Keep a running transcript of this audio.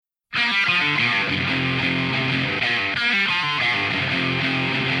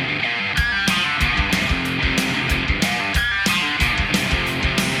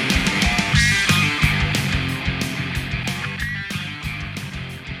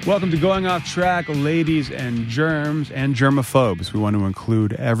Welcome to Going Off Track, ladies and germs and germaphobes. We want to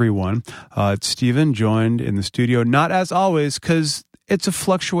include everyone. It's Steven, joined in the studio, not as always, because it's a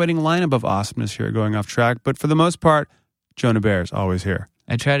fluctuating lineup of awesomeness here at Going Off Track, but for the most part, Jonah Bear's always here.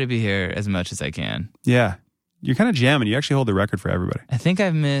 I try to be here as much as I can. Yeah. You're kind of jamming. You actually hold the record for everybody. I think I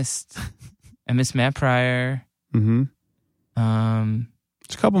missed Matt Pryor. Mm-hmm.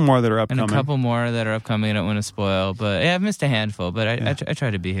 There's a couple more that are upcoming. And a couple more that are upcoming I don't want to spoil. But yeah, I've missed a handful, but I try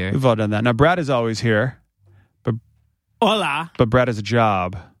to be here. We've all done that. Now, Brad is always here. Hola. But Brad has a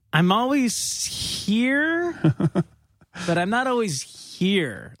job. I'm always here, but I'm not always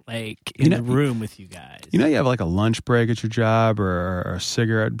here, like, in the room with you guys. You know you have like a lunch break at your job or a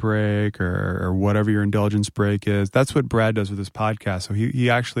cigarette break or whatever your indulgence break is. That's what Brad does with his podcast. So he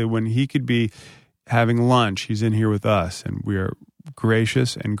actually, when he could be having lunch, he's in here with us, and we are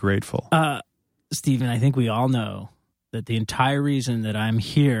gracious and grateful. Stephen, I think we all know that the entire reason that I'm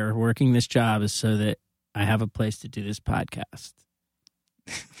here working this job is so that I have a place to do this podcast.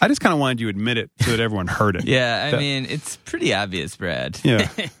 I just kind of wanted you to admit it so that everyone heard it. Yeah, I mean, it's pretty obvious, Brad. Yeah.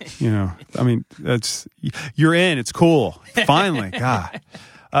 I mean, you're in. It's cool. Finally. God.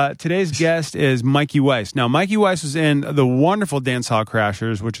 Today's guest is Mikey Weiss. Now, Mikey Weiss was in the wonderful Dance Hall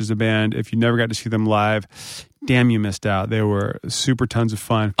Crashers, which is a band, if you never got to see them live, damn, you missed out. They were super tons of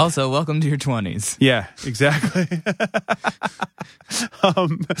fun. Also, welcome to your 20s. Yeah, exactly.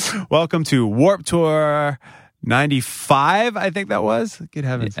 Welcome to Warped Tour 95, I think that was. Good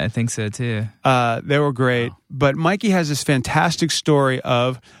heavens. I think so, too. They were great. Wow. But Mikey has this fantastic story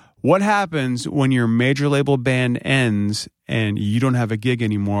of what happens when your major label band ends and you don't have a gig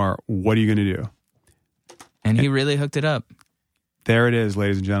anymore. What are you going to do? And he really hooked it up. There it is,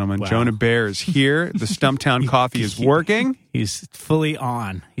 ladies and gentlemen. Wow. Jonah Bear is here. The Stumptown Coffee is working. He's fully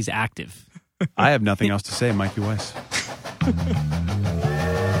on. He's active. I have nothing else to say, Mikey Weiss. It's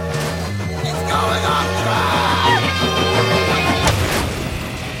going off track!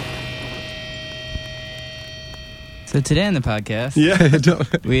 So today on the podcast,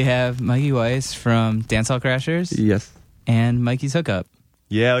 we have Mikey Weiss from Dance Hall Crashers. Yes. And Mikey's Hookup.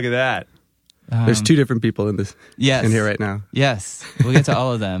 Yeah, look at that. There's two different people in this. Yes. In here right now. Yes. We'll get to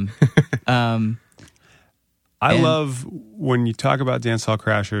all of them. I love when you talk about Dance Hall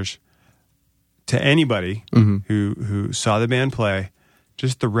Crashers to anybody who saw the band play,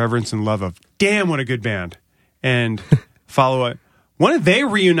 just the reverence and love of, damn, what a good band. And follow it. When are they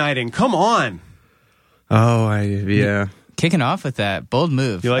reuniting? Come on. Oh, yeah. Kicking off with that. Bold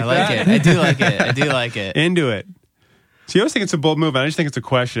move. You like that? I like it. I do like it. Into it. See, I always think it's a bold move. I just think it's a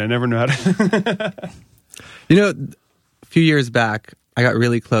question. I never know how to... A few years back, I got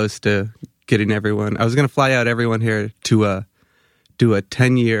really close to getting everyone. I was going to fly out everyone here to do a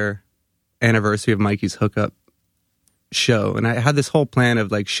 10-year anniversary of Mikey's Hookup show. And I had this whole plan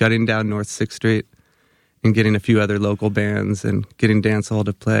of like shutting down North 6th Street and getting a few other local bands and getting Dance Hall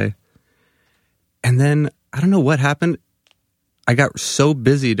to play. And then, I don't know what happened. I got so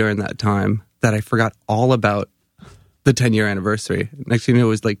busy during that time that I forgot all about the 10-year anniversary. Next thing you know, it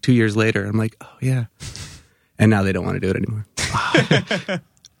was like 2 years later. I'm like, oh, yeah. And now they don't want to do it anymore.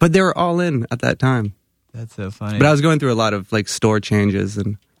 But they were all in at that time. That's so funny. But I was going through a lot of like store changes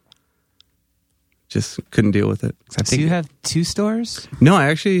and just couldn't deal with it. So you have two stores? No, I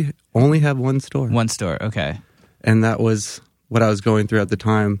actually only have one store. One store, okay. And that was what I was going through at the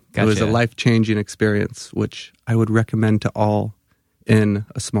time. Gotcha. It was a life-changing experience, which I would recommend to all in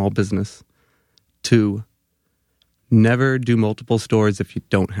a small business to never do multiple stores if you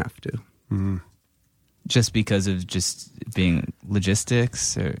don't have to. Mm-hmm. Just because of just being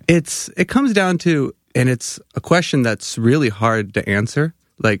logistics? Or? It comes down to, and it's a question that's really hard to answer,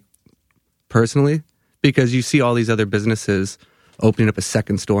 like personally, because you see all these other businesses opening up a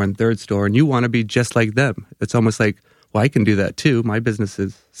second store and third store, and you want to be just like them. It's almost like, well, I can do that too. My business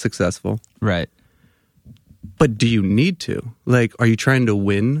is successful. Right. But do you need to? Like, are you trying to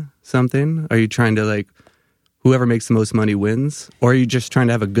win something? Are you trying to, like, whoever makes the most money wins? Or are you just trying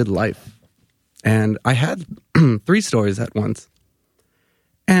to have a good life? And I had 3 stores at once.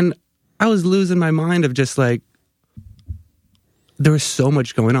 And I was losing my mind of just, like, there was so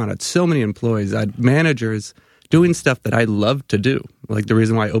much going on. I had so many employees. I had managers doing stuff that I loved to do. Like, the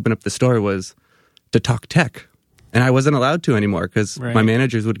reason why I opened up the store was to talk tech. And I wasn't allowed to anymore because my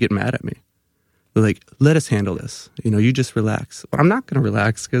managers would get mad at me. They're like, let us handle this. You just relax. Well, I'm not going to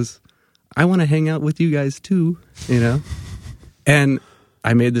relax because I want to hang out with you guys too, And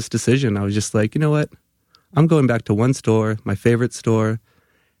I made this decision. I was just like, you know what? I'm going back to one store, my favorite store,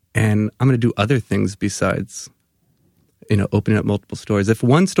 and I'm going to do other things besides, opening up multiple stores. If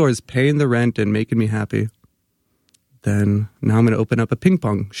one store is paying the rent and making me happy, then now I'm going to open up a ping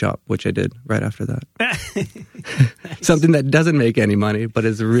pong shop, which I did right after that. Something that doesn't make any money, but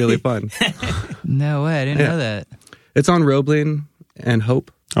is really fun. No way, I didn't know that. It's on Roebling and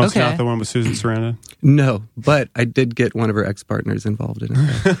Hope. Oh, it's not the one with Susan Sarandon? No, but I did get one of her ex-partners involved in it.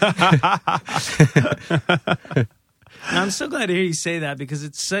 I'm so glad to hear you say that, because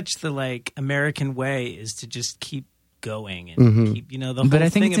it's such the like American way is to just keep going and keep, the whole But I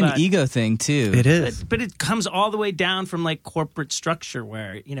think thing it's about, an ego thing too. It is. but it comes all the way down from like corporate structure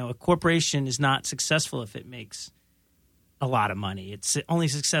where, a corporation is not successful if it makes a lot of money. It's only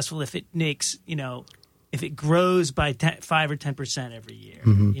successful if it makes, if it grows by 5 or 10% every year,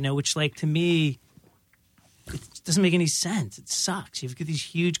 which like to me, it doesn't make any sense. It sucks. You've got these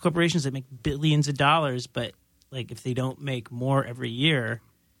huge corporations that make billions of dollars, but like if they don't make more every year,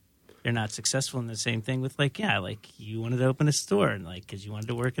 they're not successful. And the same thing with like you wanted to open a store and like because you wanted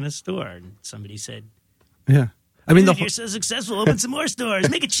to work in a store and somebody said, yeah. I mean, you're so successful, open some more stores,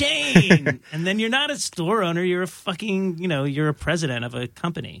 make a chain. And then you're not a store owner, you're a fucking, you're a president of a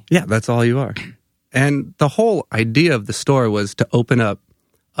company. Yeah, that's all you are. And the whole idea of the store was to open up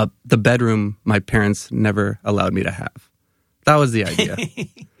the bedroom my parents never allowed me to have. That was the idea.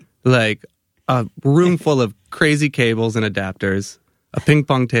 Like a room full of crazy cables and adapters, a ping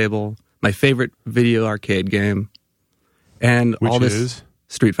pong table, my favorite video arcade game, and Which all this is?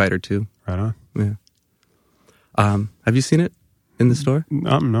 Street Fighter 2. Right on. Yeah. Have you seen it in the store?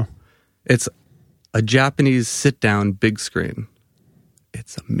 No. It's a Japanese sit-down big screen.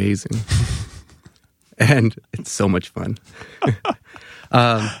 It's amazing. And it's so much fun.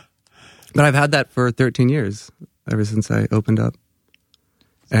 But I've had that for 13 years, ever since I opened up.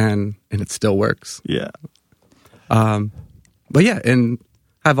 And it still works. Yeah. But yeah, and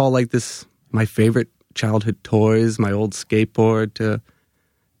I have all like my favorite childhood toys, my old skateboard.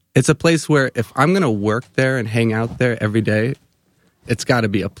 It's a place where if I'm going to work there and hang out there every day, it's got to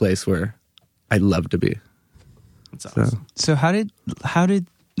be a place where I'd love to be. That's awesome. So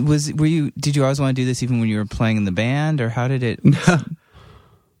did you always want to do this even when you were playing in the band, or how did it?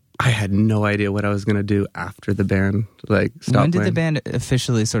 I had no idea what I was going to do after the band stopped When did playing. the band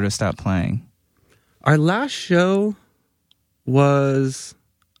officially sort of stop playing? Our last show was,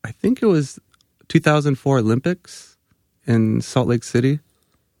 I think it was 2004 Olympics in Salt Lake City.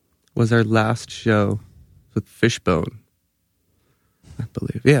 Was our last show with Fishbone, I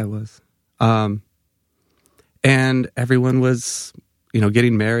believe. Yeah, it was. And everyone was,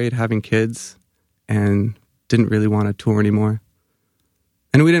 getting married, having kids, and didn't really want to tour anymore.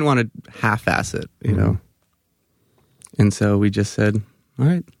 And we didn't want to half-ass it, And so we just said, all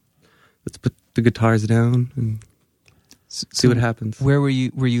right, let's put the guitars down and see what happens. Where were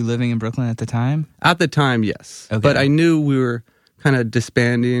you? Were you living in Brooklyn at the time? At the time, yes. Okay. But I knew we were kind of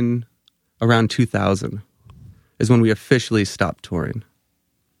disbanding around 2000 is when we officially stopped touring.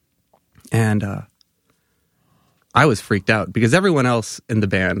 And I was freaked out because everyone else in the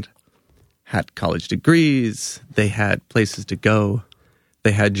band had college degrees. They had places to go.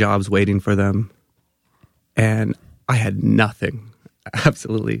 They had jobs waiting for them. And I had nothing,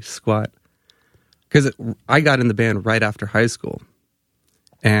 absolutely squat. Because I got in the band right after high school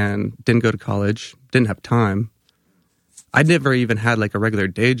and didn't go to college, didn't have time. I never even had a regular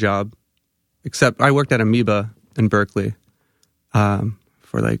day job, except I worked at Amoeba in Berkeley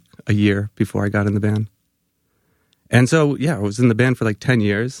for a year before I got in the band. And so, yeah, I was in the band for 10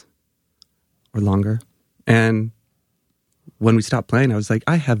 years or longer. And when we stopped playing, I was like,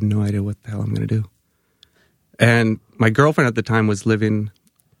 I have no idea what the hell I'm going to do. And my girlfriend at the time was living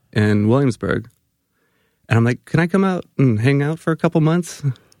in Williamsburg. And I'm like, can I come out and hang out for a couple months?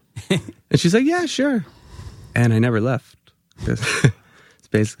 And she's like, yeah, sure. And I never left. It's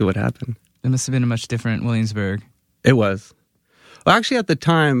basically what happened. It must have been a much different Williamsburg. It was. Well, actually, at the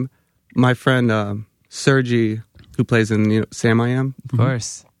time, my friend Sergi, who plays in Sam I Am, Of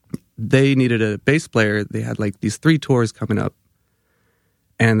course. They needed a bass player. They had these 3 tours coming up.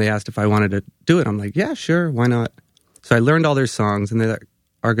 And they asked if I wanted to do it. I'm like, yeah, sure, why not? So I learned all their songs. And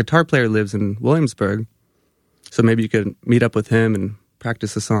our guitar player lives in Williamsburg. So maybe you could meet up with him and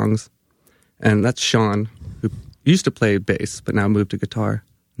practice the songs. And that's Sean, who used to play bass, but now moved to guitar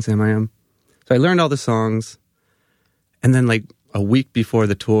in Sam I Am. So I learned all the songs. And then a week before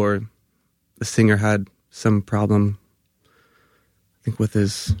the tour, the singer had some problem, I think, with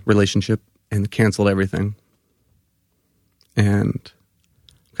his relationship and canceled everything. And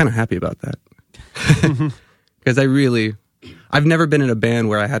I'm kind of happy about that. Because I've never been in a band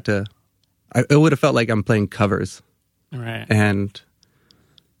where I had to, it would have felt like I'm playing covers. Right. And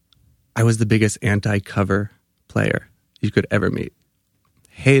I was the biggest anti-cover player you could ever meet.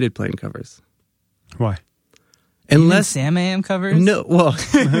 Hated playing covers. Why? Unless Sam AM covers? No, well,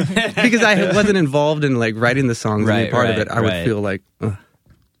 because I wasn't involved in like writing the songs and being part of it, I would feel like,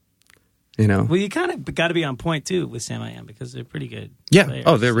 you know. Well, you kind of got to be on point too with Sam I Am because they're pretty good. Yeah. players.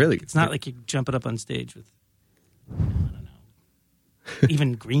 Oh, they're really. It's not like you're jumping up on stage with, I don't know,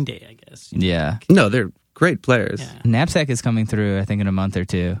 even Green Day, I guess. Yeah. No, they're great players. Yeah. Knapsack is coming through, I think, in a month or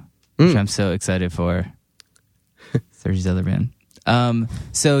two, which I'm so excited for. Serge's other band.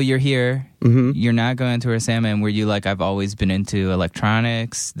 So you're here. Mm-hmm. You're not going to a Sam AM. Were you like, I've always been into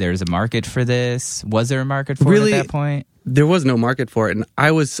electronics. There's a market for this. Was there a market for it at that point? There was no market for it. And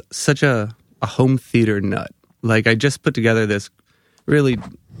I was such a home theater nut. Like, I just put together this really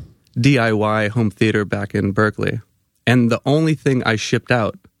DIY home theater back in Berkeley. And the only thing I shipped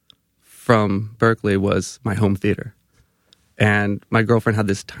out from Berkeley was my home theater. And my girlfriend had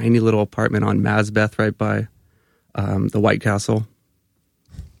this tiny little apartment on Masbeth right by the White Castle.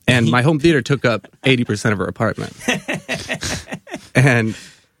 And my home theater took up 80% of her apartment. And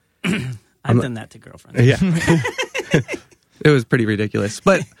I've done that to girlfriends. yeah. It was pretty ridiculous.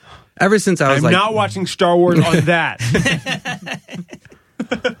 But ever since I was I'm not watching Star Wars on that.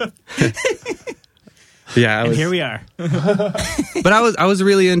 Yeah, And here we are. But I was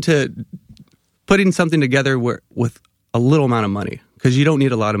really into putting something together with a little amount of money, because you don't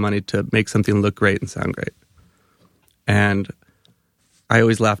need a lot of money to make something look great and sound great. And I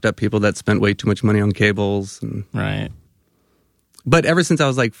always laughed at people that spent way too much money on cables. Right. But ever since I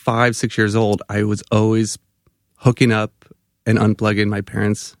was like 5, 6 years old, I was always hooking up and unplugging my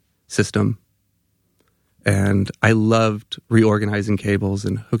parents' system. And I loved reorganizing cables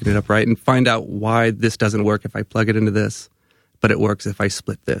and hooking it up right and find out why this doesn't work if I plug it into this, but it works if I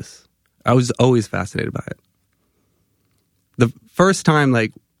split this. I was always fascinated by it. The first time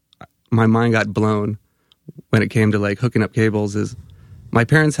like my mind got blown when it came to like hooking up cables is my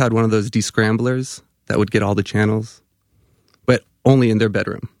parents had one of those descramblers that would get all the channels, but only in their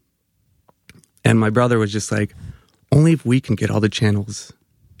bedroom. And my brother was just like, only if we can get all the channels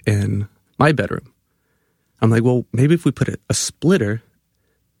in my bedroom. I'm like, well, maybe if we put a splitter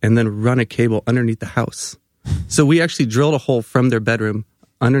and then run a cable underneath the house. So we actually drilled a hole from their bedroom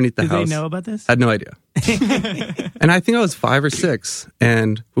underneath the house. Did they know about this? I had no idea. And I think I was 5 or 6,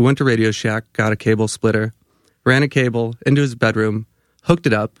 and we went to Radio Shack, got a cable splitter, ran a cable into his bedroom, hooked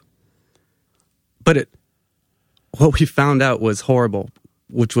it up. But what we found out was horrible,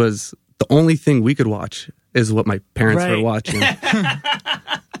 which was the only thing we could watch is what my parents were watching.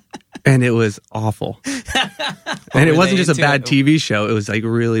 And it was awful. And it wasn't just a bad TV show. It was like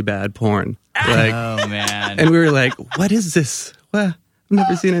really bad porn. Like, Oh, man. and we were like, what is this? Well, I've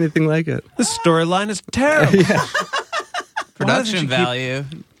never seen anything like it. The storyline is terrible. Production value.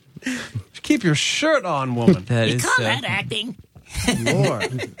 Keep your shirt on, woman. That You is call so... that acting?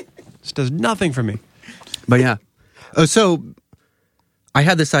 Lord. This does nothing for me. But yeah. So I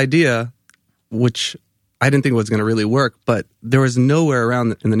had this idea, which I didn't think was going to really work, but there was nowhere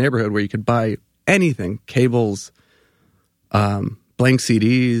around in the neighborhood where you could buy anything, cables, blank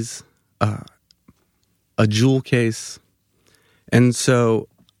CDs, a jewel case. And so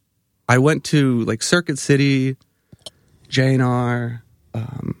I went to like Circuit City, J&R,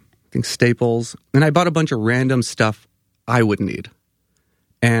 I think Staples, and I bought a bunch of random stuff I would need.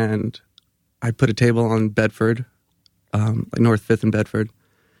 And I put a table on Bedford, like North 5th and Bedford,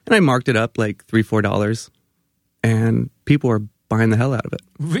 and I marked it up like $3-4, and people were buying the hell out of it.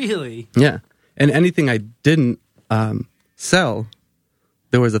 Really? Yeah. And anything I didn't sell,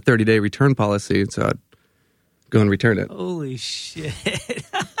 there was a 30-day return policy, so I'd go and return it. Holy shit.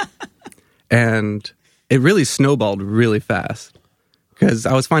 And it really snowballed really fast because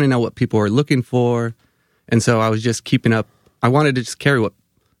I was finding out what people were looking for, and so I was just keeping up. I wanted to just carry what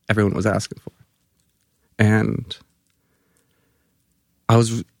everyone was asking for. And I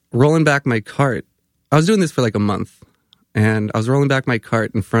was rolling back my cart. I was doing this for like a month, and I was rolling back my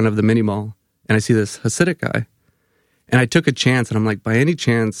cart in front of the mini mall, and I see this Hasidic guy, and I took a chance, and I'm like, by any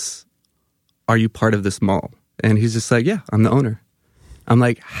chance, are you part of this mall? And he's just like, yeah, I'm the owner. I'm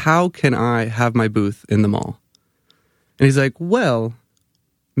like, how can I have my booth in the mall? And he's like, well,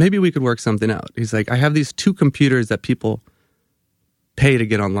 maybe we could work something out. He's like, I have these 2 computers that people pay to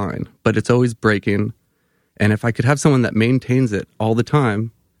get online, but it's always breaking. And if I could have someone that maintains it all the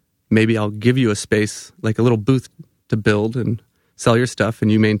time, maybe I'll give you a space, like a little booth to build and sell your stuff,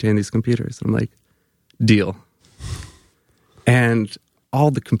 and you maintain these computers. And I'm like, deal. And all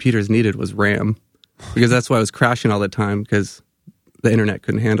the computers needed was RAM, because that's why I was crashing all the time, because the internet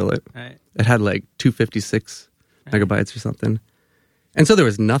couldn't handle it. Right. It had like 256 megabytes or something. And so there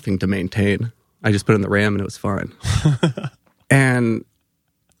was nothing to maintain. I just put in the RAM and it was fine. And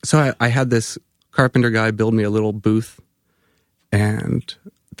so I had this carpenter guy build me a little booth. And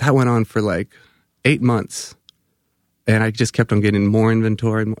that went on for like 8 months. And I just kept on getting more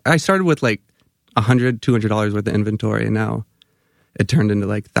inventory. I started with like $100, $200 worth of inventory. And now it turned into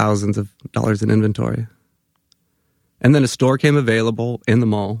like thousands of dollars in inventory. And then a store came available in the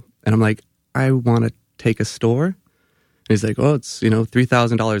mall. And I'm like, I want to take a store. And he's like, oh, it's,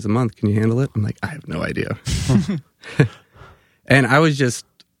 $3,000 a month. Can you handle it? I'm like, I have no idea. And I was just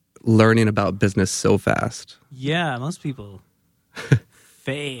learning about business so fast. Yeah, most people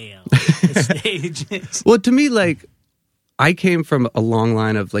fail at stages. Well, to me, like, I came from a long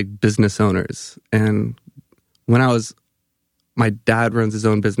line of like business owners. And when my dad runs his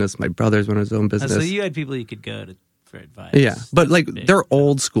own business, my brothers run his own business. So you had people you could go to for advice. Yeah, but like they're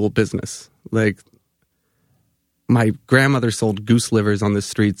old school business. Like my grandmother sold goose livers on the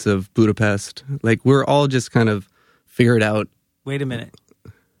streets of Budapest. Like we're all just kind of figured out. Wait a minute.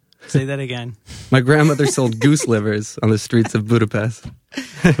 Say that again. My grandmother sold goose livers on the streets of Budapest.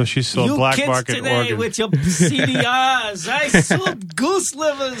 So she sold You black kids market today organs. with your CDRs. I sold goose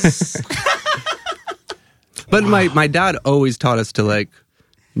livers. But my dad always taught us to like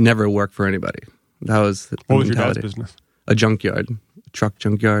never work for anybody. That was the What was your dad's mentality. business? A junkyard, a truck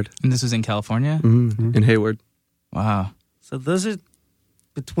junkyard And this was in California? in Hayward. Wow. So those are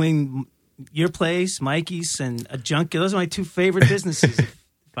between your place, Mikey's, and a junkyard. Those are my two favorite businesses.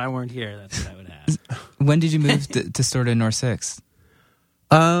 If I weren't here, that's what I would have. When did you move to store to North 6th?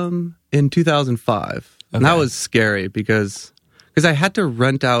 In 2005. And that Okay. was scary because I had to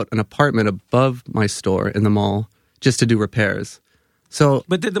rent out an apartment above my store in the mall just to do repairs. So,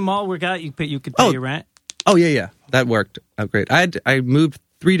 But did the mall work out? You could pay your rent? oh yeah, that worked out great. I moved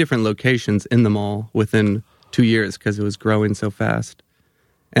 3 different locations in the mall within 2 years because it was growing so fast.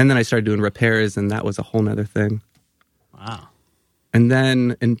 And then I started doing repairs, and that was a whole nother thing. Wow. And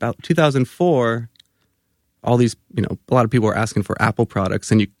then in about 2004, all these, a lot of people were asking for Apple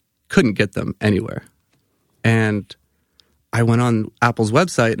products, and you couldn't get them anywhere. And I went on Apple's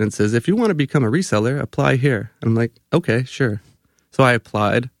website, and it says, if you want to become a reseller, apply here. And I'm like, okay, sure. So I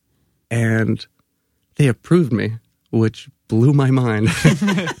applied, and they approved me, which blew my mind.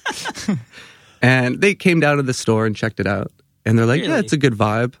 And they came down to the store and checked it out. And they're like, Really? yeah, it's a good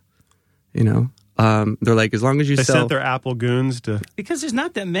vibe. They're like, as long as you They sell... sent their Apple goons to. Because there's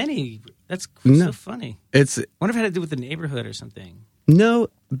not that many. That's No. so funny. It's I wonder if it had to do with the neighborhood or something. No,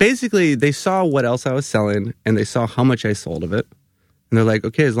 basically they saw what else I was selling and they saw how much I sold of it. And they're like,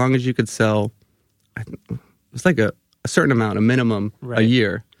 okay, as long as you could sell, it's like a certain amount, a minimum a Right.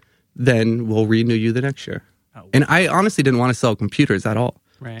 year, then we'll renew you the next year. Oh. And I honestly didn't want to sell computers at all.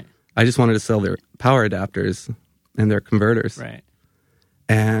 Right, I just wanted to sell their power adapters and their converters. right.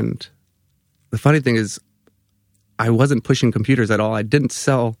 And the funny thing is, I wasn't pushing computers at all. I didn't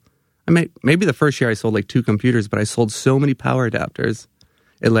sell. Maybe the first year I sold like 2 computers, but I sold so many power adapters,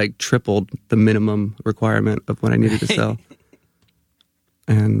 it like tripled the minimum requirement of what I needed to sell.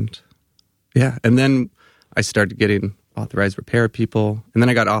 And yeah, and then I started getting authorized repair people, and then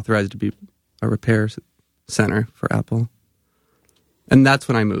I got authorized to be a repair center for Apple. And that's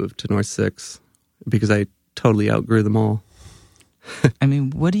when I moved to North 6 because I totally outgrew them all. I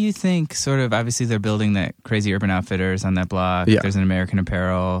mean, what do you think? Sort of, obviously, they're building that Crazy Urban Outfitters on that block. Yeah. There's an American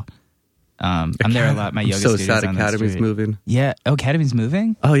Apparel. I'm there a lot. My yoga I'm so studio's sad on that Academy's street. moving. Yeah. Oh, Academy's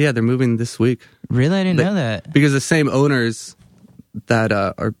moving? Oh yeah, they're moving this week. Really? I didn't know that. Because the same owners that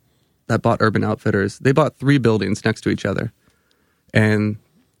bought Urban Outfitters, they bought 3 buildings next to each other, and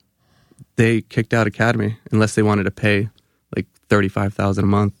they kicked out Academy unless they wanted to pay like $35,000 a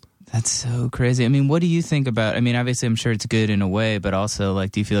month. That's so crazy. I mean, what do you think about? I mean, obviously, I'm sure it's good in a way, but also,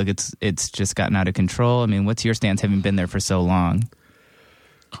 like, do you feel like it's just gotten out of control? I mean, what's your stance, having been there for so long?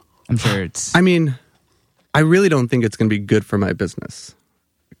 I'm sure it's. I mean, I really don't think it's going to be good for my business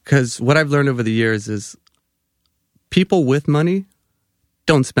because what I've learned over the years is people with money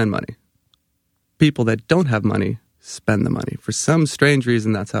don't spend money. People that don't have money spend the money. For some strange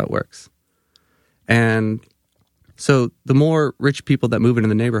reason, that's how it works. And so the more rich people that move into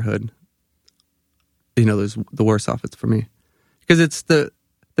the neighborhood, the worse off it's for me. Because it's the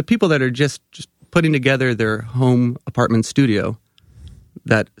people that are just putting together their home apartment studio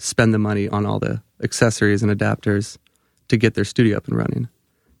that spend the money on all the accessories and adapters to get their studio up and running.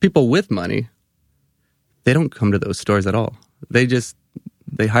 People with money, they don't come to those stores at all. They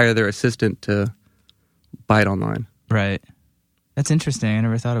hire their assistant to buy it online. Right. That's interesting. I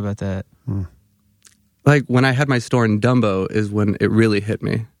never thought about that. Like when I had my store in Dumbo is when it really hit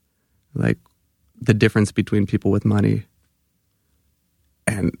me. Like the difference between people with money.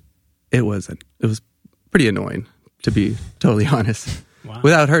 And it was pretty annoying, to be totally honest.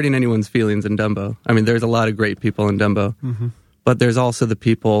 without hurting anyone's feelings in Dumbo. I mean, there's a lot of great people in Dumbo, but there's also the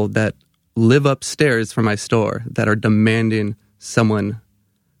people that live upstairs from my store that are demanding someone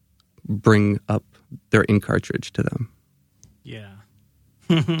bring up their ink cartridge to them. Yeah.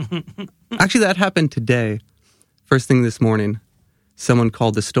 Actually, that happened today. First thing this morning, someone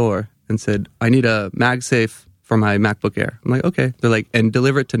called the store and said, I need a MagSafe for my MacBook Air. I'm like, okay. They're like, and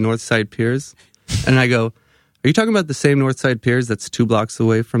deliver it to Northside Piers. And I go, are you talking about the same Northside Piers that's 2 blocks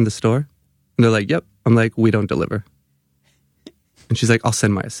away from the store? And they're like, yep. I'm like, we don't deliver. And she's like, I'll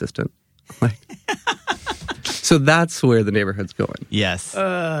send my assistant. I'm like, so that's where the neighborhood's going. Yes.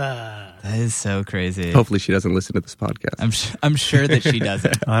 That is so crazy. Hopefully she doesn't listen to this podcast. I'm sure that she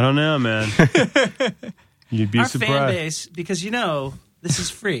doesn't. I don't know, man. You'd be Our surprised. fan base, because this is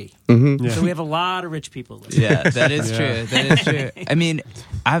free. Mm-hmm. Yeah. So we have a lot of rich people listening. Yeah, that is true. That is true. I mean,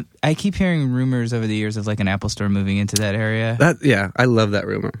 I keep hearing rumors over the years of like an Apple store moving into that area. I love that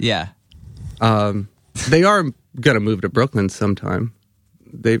rumor. Yeah. They are going to move to Brooklyn sometime.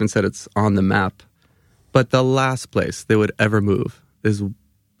 They even said it's on the map. But the last place they would ever move is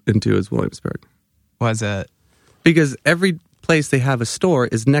Williamsburg. Why is that? Because every place they have a store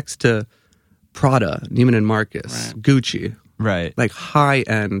is next to Prada, Neiman & Marcus, Right. Gucci, Right. like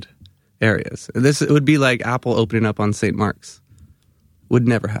high-end areas. It would be like Apple opening up on St. Mark's. Would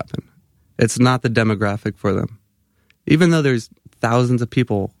never happen. It's not the demographic for them. Even though there's thousands of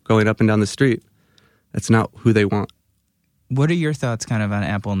people going up and down the street, that's not who they want. What are your thoughts kind of on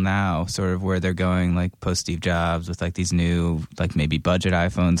Apple now, sort of where they're going like post Steve Jobs with like these new, like maybe budget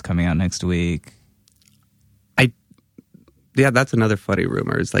iPhones coming out next week? Yeah, that's another funny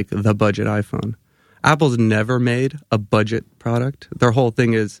rumor. It's like the budget iPhone. Apple's never made a budget product. Their whole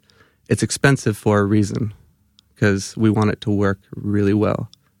thing is it's expensive for a reason because we want it to work really well.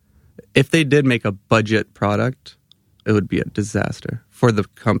 If they did make a budget product, it would be a disaster for the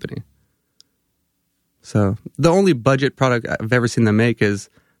company. So the only budget product I've ever seen them make is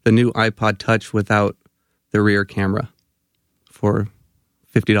the new iPod Touch without the rear camera for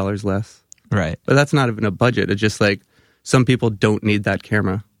 $50 less. Right. But that's not even a budget. It's just like some people don't need that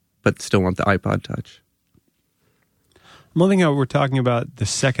camera, but still want the iPod Touch. One thing we're talking about the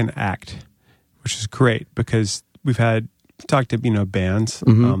second act, which is great because we've talked to bands,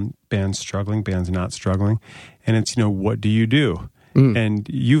 bands struggling, bands not struggling, and it's what do you do? And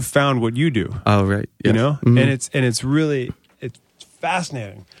you've found what you do. Oh right, yes. And it's really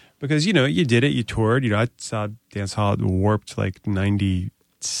fascinating because you did it, you toured. I saw Dance Hall at Warped like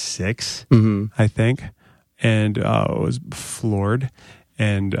 '96, I think, and was floored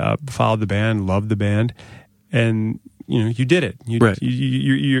and followed the band, loved the band, and you did it. Right.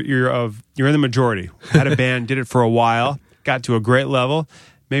 You're in the majority. Had a band, did it for a while, got to a great level.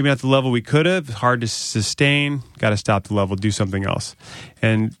 Maybe not the level we could have. Hard to sustain. Got to stop the level. Do something else.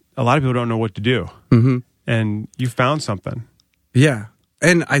 And a lot of people don't know what to do. Mm-hmm. And you found something. Yeah,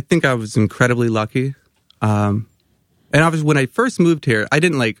 and I think I was incredibly lucky. And obviously, when I first moved here, I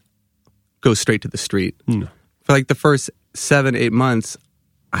didn't go straight to the street. No. For the first 7-8 months,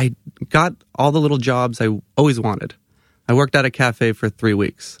 I got all the little jobs I always wanted. I worked at a cafe for 3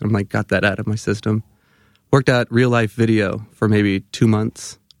 weeks. I'm got that out of my system. Worked at Real Life Video for maybe 2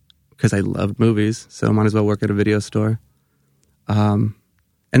 months because I loved movies, so I might as well work at a video store. And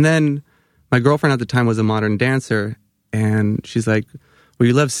then my girlfriend at the time was a modern dancer, and she's like, well,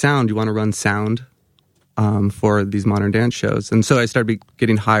 you love sound. You want to run sound for these modern dance shows. And so I started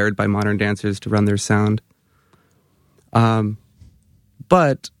getting hired by modern dancers to run their sound. But,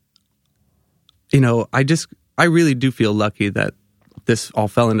 I really do feel lucky that this all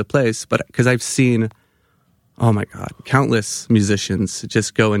fell into place, but because I've seen, oh my God, countless musicians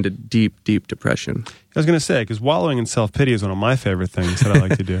just go into deep, deep depression. I was going to say, because wallowing in self-pity is one of my favorite things that I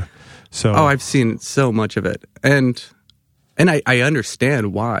like to do. So, I've seen so much of it. And I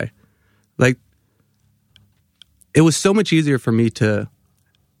understand why. It was so much easier for me to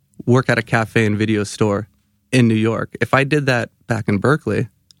work at a cafe and video store in New York. If I did that back in Berkeley,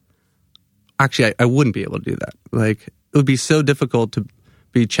 actually, I wouldn't be able to do that. It would be so difficult to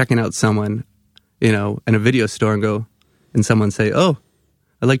be checking out someone, in a video store and someone say, oh,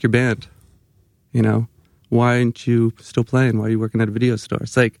 I like your band. Why aren't you still playing? Why are you working at a video store?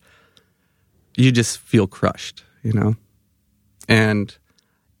 It's you just feel crushed, And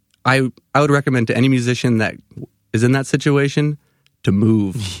I would recommend to any musician that is in that situation to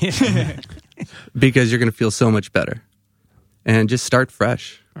move because you're going to feel so much better and just start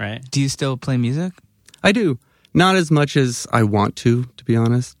fresh. Right. Do you still play music? I do. Not as much as I want to be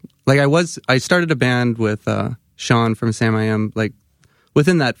honest. I started a band with Sean from Sam I Am,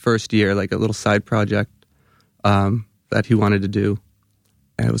 within that first year, a little side project that he wanted to do.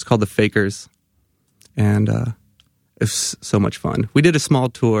 and it was called The Fakers, and it was so much fun. We did a small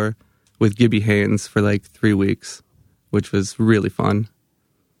tour with Gibby Haynes for like 3 weeks, which was really fun.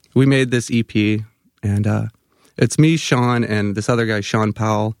 We made this EP, and it's me, Sean, and this other guy, Sean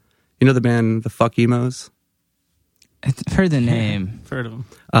Powell. You know the band The Fuck Emos? I've heard the name. Heard of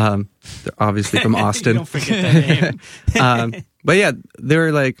them. They're obviously from Austin. Don't forget that name. But yeah,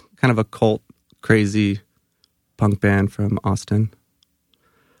 they're like kind of a cult, crazy punk band from Austin.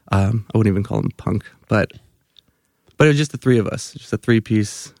 I wouldn't even call them punk, but it was just the three of us, just a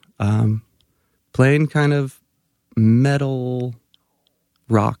 3-piece, playing kind of metal,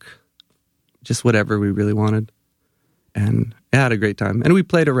 rock, just whatever we really wanted. And I had a great time. And we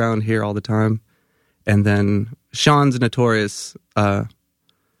played around here all the time. And then Sean's notorious, the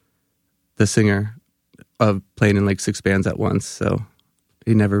singer, of playing in like 6 bands at once. So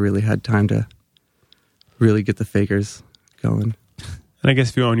he never really had time to really get the Fakers going. And I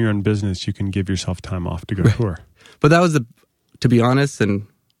guess if you own your own business, you can give yourself time off to go tour. But that was to be honest, and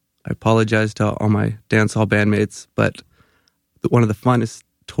I apologize to all my dance hall bandmates, but one of the funnest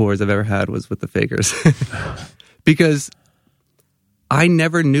tours I've ever had was with the Fakers. Because I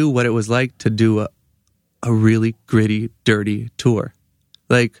never knew what it was like to do a really gritty, dirty tour.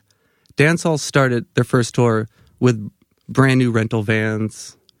 Like, dance halls started their first tour with brand new rental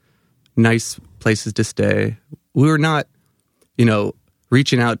vans, nice places to stay. We were not,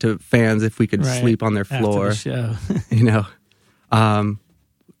 reaching out to fans if we could sleep on their floor. After the show.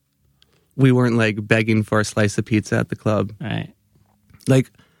 We weren't like begging for a slice of pizza at the club. Right. Like,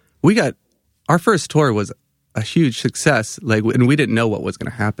 our first tour was a huge success. Like, and we didn't know what was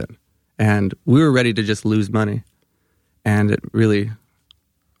going to happen, and we were ready to just lose money, and it really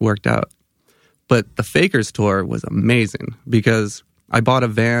worked out. But the Fakers tour was amazing because I bought a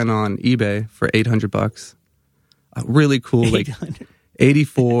van on eBay for $800. A really cool, like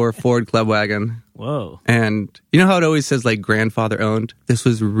 84 Ford Club Wagon. Whoa. And you know how it always says like grandfather owned? This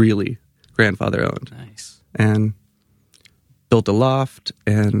was really grandfather owned. Nice. And built a loft,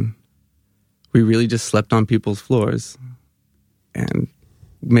 and we really just slept on people's floors and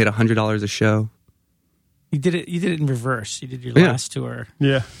made $100 a show. You did it in reverse. You did your last tour.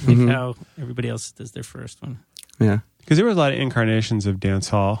 Yeah. Like how everybody else does their first one. Yeah. Because there were a lot of incarnations of dance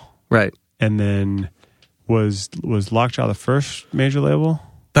hall. Right. And then was Lockjaw the first major label?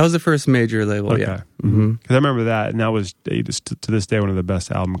 That was the first major label, Okay. yeah. Because I remember that, and that was, to this day, one of the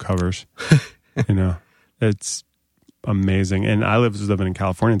best album covers. It's amazing. And I was living in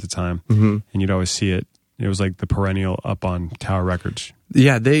California at the time, and you'd always see it. It was like the perennial up on Tower Records.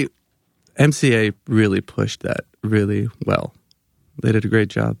 Yeah, MCA really pushed that really well. They did a great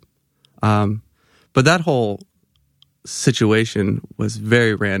job. But that whole situation was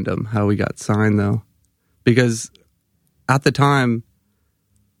very random, how we got signed, though. Because at the time,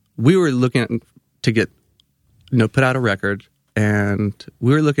 we were looking to get, put out a record, and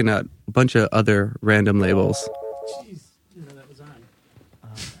we were looking at a bunch of other random labels. Jeez, didn't know that was on.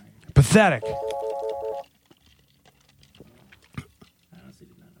 Pathetic.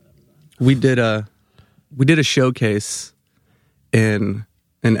 We did a showcase in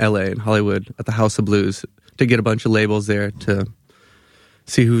LA, in Hollywood, at the House of Blues, to get a bunch of labels there to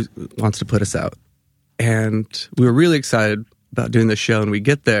see who wants to put us out. And we were really excited about doing the show, and we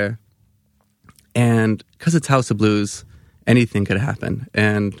get there, and because it's House of Blues, anything could happen.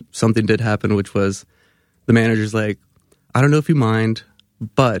 And something did happen, which was the manager's like, I don't know if you mind,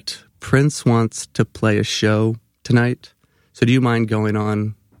 but Prince wants to play a show tonight. So do you mind going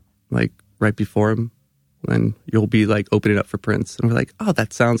on like right before him? And you'll be like opening up for Prince. And we're like, oh,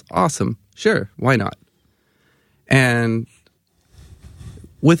 that sounds awesome. Sure, why not? And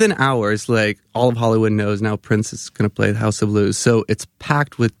within hours, like all of Hollywood knows now Prince is going to play the House of Blues. So it's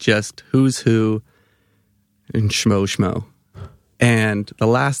packed with just who's who and schmo. And the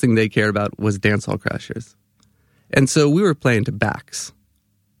last thing they cared about was Dancehall Crashers. And so we were playing to backs.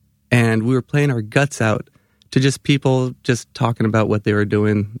 And we were playing our guts out to just people just talking about what they were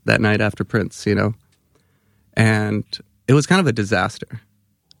doing that night after Prince, And it was kind of a disaster.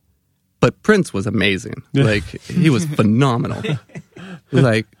 But Prince was amazing. Like, he was phenomenal.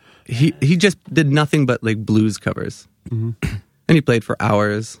 Like, he just did nothing but, like, blues covers. And he played for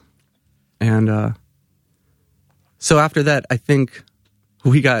hours. And so after that, I think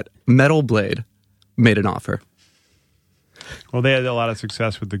we got Metal Blade made an offer. Well, they had a lot of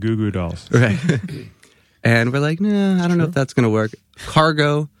success with the Goo Goo Dolls. Right. And we're like, nah, I don't know if that's going to work.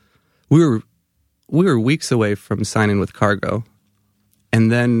 Cargo, we were weeks away from signing with Cargo.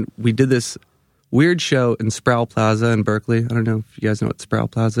 And then we did this weird show in Sproul Plaza in Berkeley. I don't know if you guys know what Sproul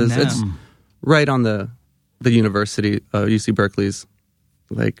Plaza is. No. It's right on the university, UC Berkeley's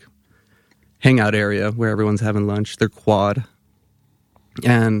like hangout area where everyone's having lunch. They're quad.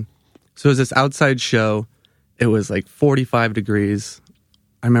 And so it was this outside show. It was like 45 degrees.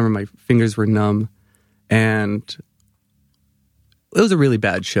 I remember my fingers were numb. And it was a really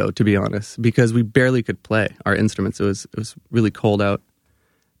bad show, to be honest, because we barely could play our instruments. It was really cold out.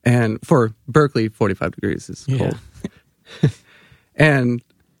 And for Berkeley, 45 degrees is cold. And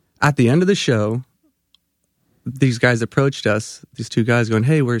at the end of the show, these guys approached us, these two guys going,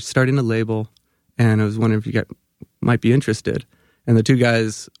 hey, we're starting a label, and I was wondering if you might be interested. And the two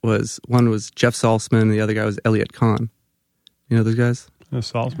guys one was Jeff Saltzman, and the other guy was Elliot Kahn. You know those guys?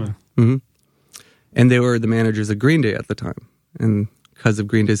 Saltzman. Mm-hmm. And they were the managers of Green Day at the time. And because of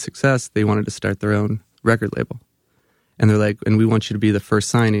Green Day's success, they wanted to start their own record label. And they're like, and we want you to be the first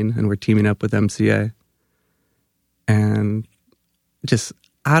signing, and we're teaming up with MCA. And just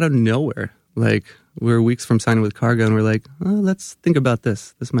out of nowhere, like, we were weeks from signing with Cargo, and we're like, oh, let's think about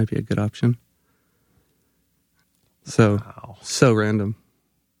this. This might be a good option. So, so random.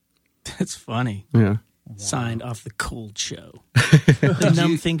 That's funny. Yeah. Signed off the cold show. The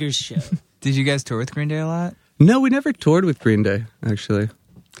Numb Fingers show. Did you guys tour with Green Day a lot? No, we never toured with Green Day, actually.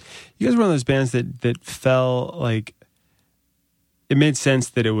 You guys were one of those bands that fell, like, it made sense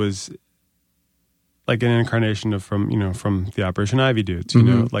that it was like an incarnation of from the Operation Ivy dudes, you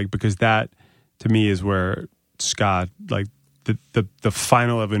know, like, because that to me is where ska, like the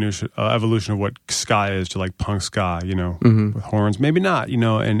final evolution of what ska is to like punk ska, you know, with horns, maybe not, you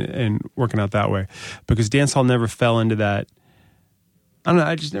know, and working out that way, because dancehall never fell into that. I don't know.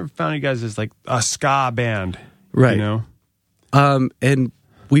 I just never found you guys as like a ska band, right? You know, and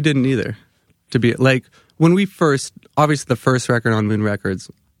we didn't either. To be like when we first, obviously the first record on Moon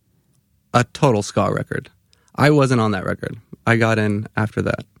Records, a total ska record. I wasn't on that record. I got in after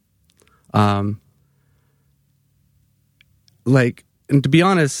that. Like, and to be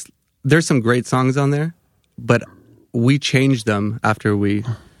honest, there's some great songs on there, but we changed them after we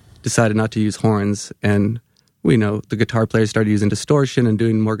decided not to use horns, and we know the guitar players started using distortion and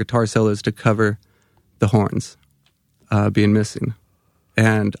doing more guitar solos to cover the horns being missing.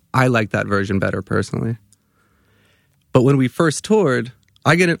 And I like that version better personally. But when we first toured,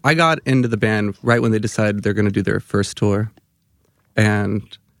 I got into the band right when they decided they're going to do their first tour.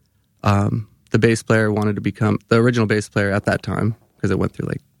 And the bass player wanted to become the original bass player at that time, because it went through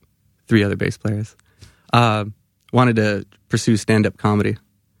like 3 other bass players, wanted to pursue stand-up comedy.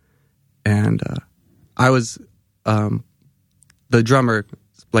 And I was the drummer,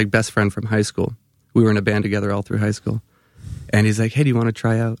 like best friend from high school. We were in a band together all through high school. And he's like, hey, do you want to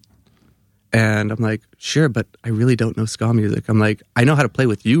try out? And I'm like, sure, but I really don't know ska music. I'm like, I know how to play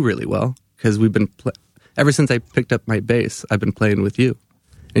with you really well, because we've been, ever since I picked up my bass, I've been playing with you.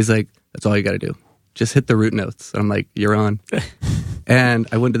 And he's like, that's all you got to do. Just hit the root notes. And I'm like, you're on. And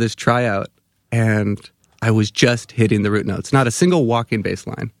I went to this tryout, and I was just hitting the root notes. Not a single walking bass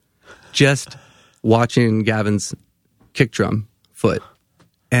line. Just watching Gavin's kick drum foot.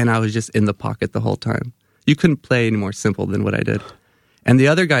 And I was just in the pocket the whole time. You couldn't play any more simple than what I did. And the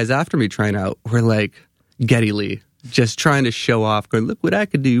other guys after me trying out were like Geddy Lee, just trying to show off, going, look what I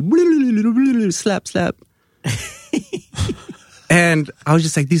could do. Slap, slap. And I was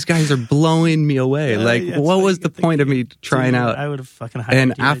just like, these guys are blowing me away. Like, what was the point of me trying out? I would have fucking hired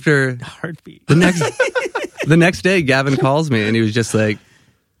and you after heartbeat. The next day, Gavin calls me, and he was just like,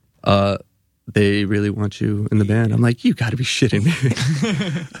 they really want you in the band. I'm like, you got to be shitting me.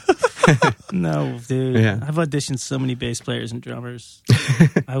 No, dude. Yeah. I've auditioned so many bass players and drummers.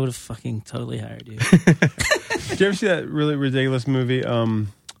 I would have fucking totally hired you. Did you ever see that really ridiculous movie?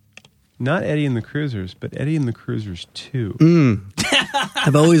 Not Eddie and the Cruisers, but Eddie and the Cruisers 2.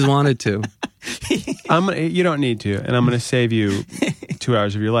 I've always wanted to. You don't need to, and I'm going to save you 2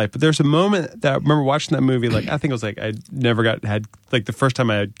 hours of your life. But there's a moment that I remember watching that movie. Like, I think it was like I never had like the first time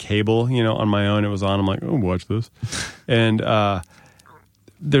I had cable, you know, on my own. It was on. I'm like, oh, watch this. And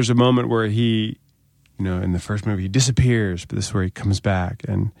there's a moment where he, you know, in the first movie he disappears, but this is where he comes back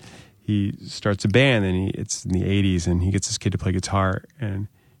and he starts a band. And it's in the 80s, and he gets this kid to play guitar, and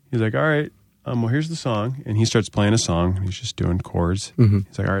he's like, all right, well, here's the song. And he starts playing a song, and he's just doing chords.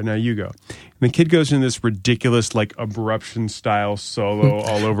 He's like, all right, now you go. And the kid goes into this ridiculous, like, abruption-style solo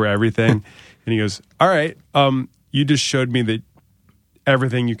all over everything. And he goes, all right, you just showed me that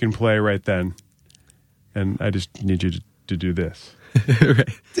everything you can play right then. And I just need you to do this. Right.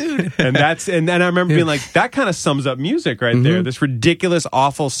 Dude. And then I remember being like, that kind of sums up music right there. This ridiculous,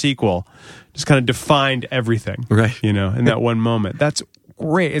 awful sequel just kind of defined everything. Right. You know, in that one moment. That's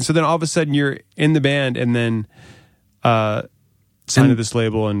great. And so then all of a sudden you're in the band, and then signed to this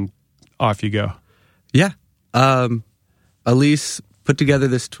label, and off you go. Yeah. Elise put together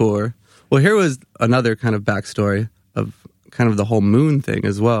this tour. Well, here was another kind of backstory of kind of the whole Moon thing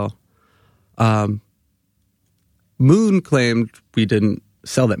as well. Moon claimed we didn't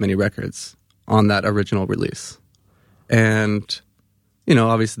sell that many records on that original release. And, you know,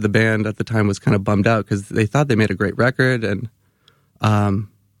 obviously the band at the time was kind of bummed out because they thought they made a great record, and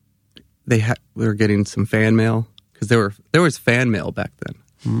we were getting some fan mail because there was fan mail back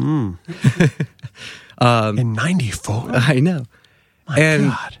then. In 94? I know. My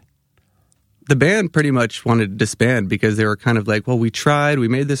God. The band pretty much wanted to disband because they were kind of like, well, we tried, we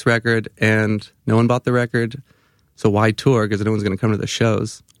made this record, and no one bought the record, so why tour? Because no one's going to come to the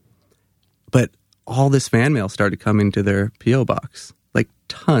shows. But all this fan mail started coming to their P.O. box, like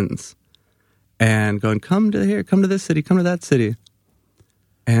tons, and going, come to here, come to this city, come to that city.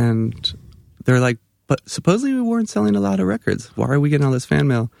 And they're like, but supposedly we weren't selling a lot of records. Why are we getting all this fan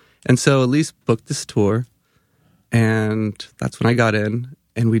mail? And so Elise booked this tour, and that's when I got in,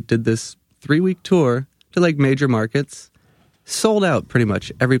 and we did this 3-week tour to like major markets, sold out pretty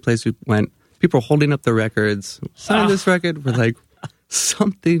much every place we went. People were holding up the records, signed this record. We're like,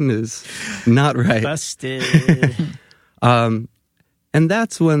 something is not right. Busted. And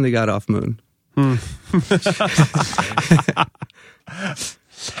that's when they got off Moon. I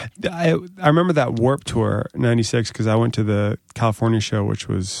remember that Warped Tour, 96, because I went to the California show, which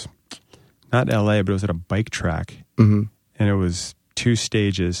was not LA, but it was at a bike track. Mm-hmm. And it was 2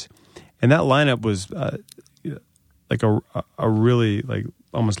 stages. And that lineup was like a really like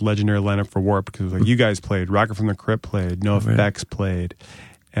almost legendary lineup for Warped, because like you guys played, Rocket from the Crypt played, NoFX played,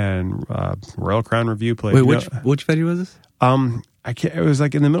 and Royal Crown Review played. Wait, which venue was this? It was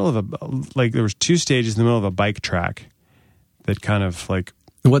like in the middle of there was 2 stages in the middle of a bike track that kind of like.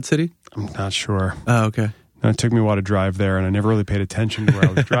 What city? I'm not sure. Oh, okay. And it took me a while to drive there, and I never really paid attention to where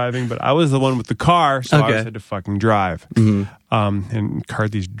I was driving, but I was the one with the car, so I always had to fucking drive and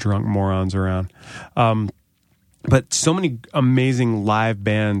cart these drunk morons around. But so many amazing live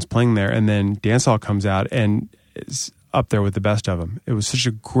bands playing there, and then Dancehall comes out and is up there with the best of them. It was such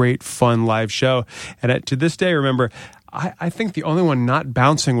a great, fun live show. And to this day, remember, I think the only one not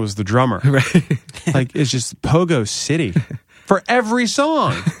bouncing was the drummer. Right. Like, it's just Pogo City for every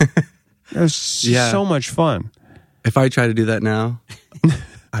song. It was so much fun. If I try to do that now,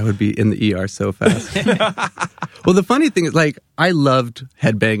 I would be in the ER so fast. Well, the funny thing is, like, I loved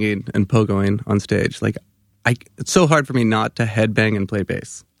headbanging and pogoing on stage. Like, it's so hard for me not to headbang and play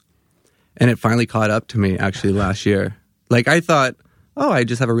bass. And it finally caught up to me, actually, last year. Like, I thought, I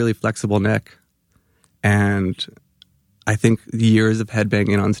just have a really flexible neck. And I think years of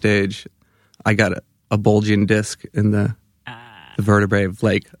headbanging on stage, I got a bulging disc in the vertebrae of,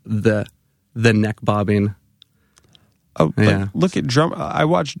 like, the neck bobbing. Oh, yeah. Look at I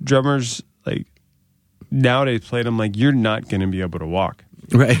watch drummers, like, nowadays play them like, you're not going to be able to walk.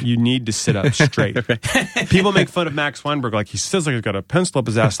 Right. You need to sit up straight. Right. People make fun of Max Weinberg, like he feels like he's got a pencil up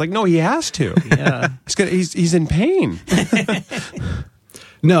his ass. Like, no, he has to. Yeah. He's in pain.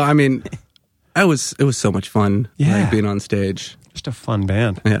 No, I mean, it was so much fun like, being on stage. Just a fun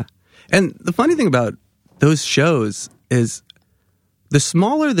band. Yeah. And the funny thing about those shows is the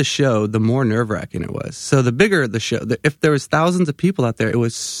smaller the show, the more nerve-wracking it was. So the bigger the show, if there was thousands of people out there, it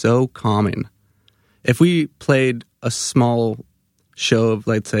was so calming. If we played a small show of,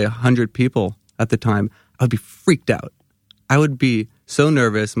 let's say, 100 people at the time, I would be freaked out. I would be so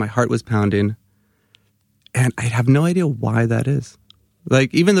nervous. My heart was pounding. And I'd have no idea why that is.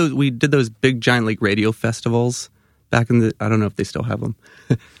 Like, even though we did those big, giant, like, radio festivals back in I don't know if they still have them.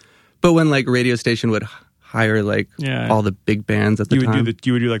 But when, like, radio station would hire, like, all the big bands at the time. You would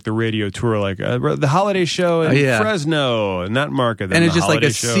do, like, the radio tour, like, the holiday show in Fresno, and that market. And it's just, like,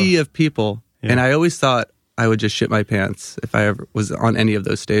 a sea of people. Yeah. And I always thought I would just shit my pants if I ever was on any of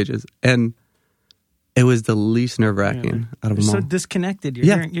those stages. And it was the least nerve-wracking out of them all. You're so disconnected.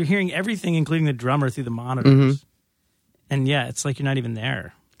 You're hearing everything, including the drummer, through the monitors. Mm-hmm. And it's like you're not even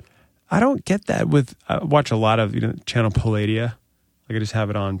there. I don't get that I watch a lot of Channel Palladia. Like, I just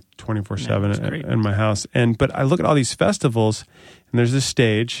have it on 24/7 in my house. But I look at all these festivals, and there's this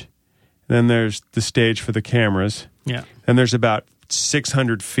stage, and then there's the stage for the cameras. Yeah. And there's about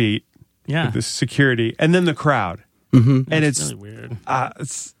 600 feet. Yeah, with the security, and then the crowd, and it's really weird. I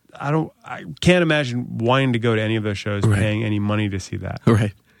can't imagine wanting to go to any of those shows, paying any money to see that.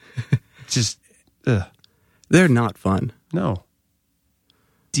 Right, just they're not fun. No,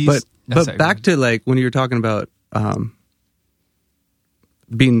 but back to like when you were talking about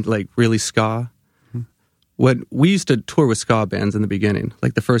being like really ska. When we used to tour with ska bands in the beginning,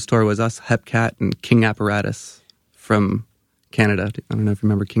 like the first tour was us, Hepcat, and King Apparatus from Canada. I don't know if you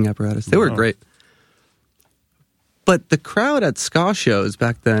remember King Apparatus. They were great. But the crowd at ska shows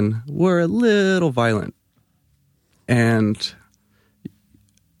back then were a little violent. And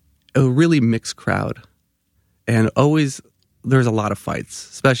a really mixed crowd. And always, there's a lot of fights,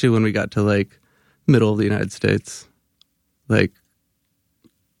 especially when we got to like middle of the United States. Like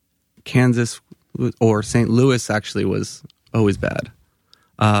Kansas or St. Louis actually was always bad.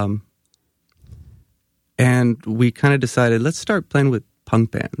 And we kind of decided, let's start playing with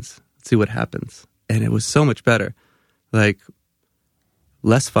punk bands. Let's see what happens. And it was so much better. Like,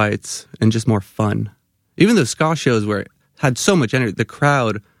 less fights and just more fun. Even though ska shows had so much energy, the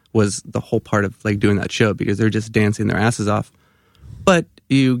crowd was the whole part of like doing that show because they're just dancing their asses off. But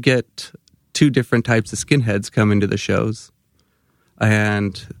you get two different types of skinheads come into the shows,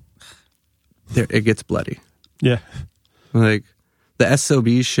 and it gets bloody. Yeah. Like, the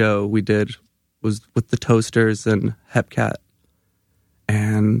SOB show we did was with the Toasters and Hepcat.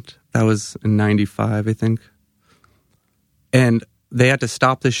 And that was in 95, I think. And they had to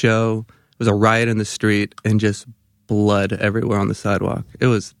stop the show. It was a riot in the street and just blood everywhere on the sidewalk. It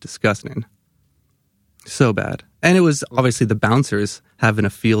was disgusting. So bad. And it was obviously the bouncers having a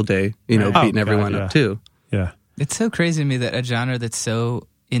field day, beating everyone up too. Yeah. It's so crazy to me that a genre that's so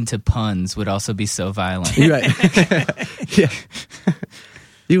into puns would also be so violent. Right. Yeah.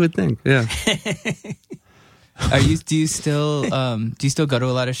 You would think, yeah. Do you still go to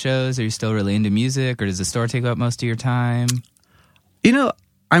a lot of shows? Are you still really into music, or does the store take up most of your time?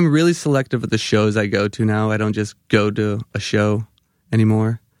 I'm really selective with the shows I go to now. I don't just go to a show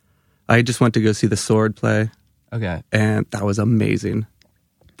anymore. I just went to go see The Sword play. Okay. And that was amazing.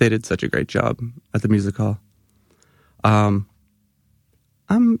 They did such a great job at the music hall. I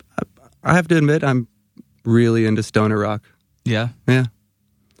have to admit, I'm really into stoner rock. Yeah. Yeah.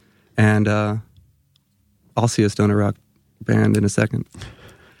 And I'll see a stoner rock band in a second.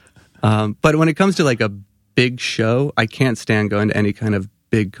 But when it comes to like a big show, I can't stand going to any kind of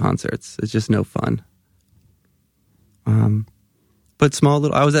big concerts. It's just no fun. But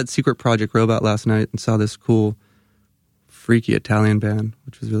I was at Secret Project Robot last night and saw this cool, freaky Italian band,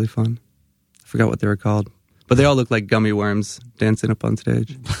 which was really fun. I forgot what they were called. But they all looked like gummy worms dancing up on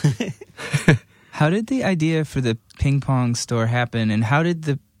stage. How did the idea for the ping pong store happen? And how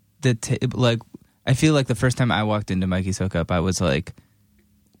did I feel like the first time I walked into Mikey's Hookup, I was like,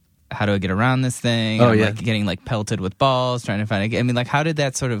 how do I get around this thing? I'm like getting like pelted with balls, trying to find how did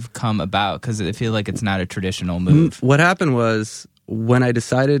that sort of come about? Because I feel like it's not a traditional move. What happened was when I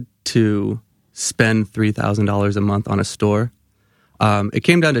decided to spend $3,000 a month on a store, it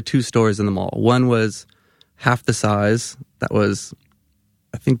came down to two stores in the mall. One was half the size. That was,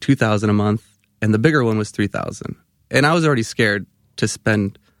 I think, $2,000 a month. And the bigger one was $3,000. And I was already scared to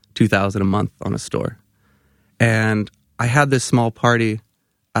spend $2,000 a month on a store. And I had this small party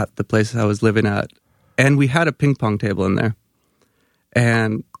at the place I was living at, and we had a ping pong table in there.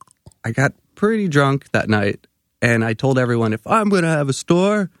 And I got pretty drunk that night, and I told everyone, if I'm going to have a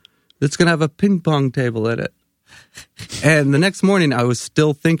store, it's going to have a ping pong table in it. And the next morning, I was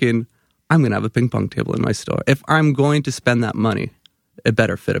still thinking, I'm going to have a ping pong table in my store. If I'm going to spend that money, it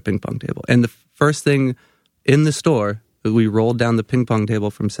better fit a ping pong table. And the first thing in the store, we rolled down the ping pong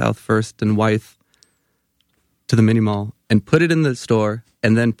table from South First and Wythe to the mini mall and put it in the store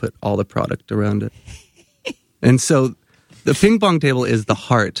and then put all the product around it. And so the ping pong table is the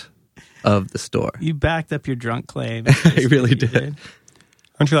heart of the store. You backed up your drunk claim. I really did.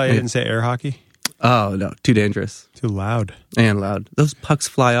 Aren't you glad I didn't say air hockey? Oh, no. Too dangerous. Too loud. And loud. Those pucks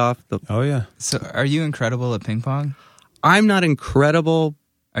fly off. Oh, yeah. So are you incredible at ping pong? I'm not incredible,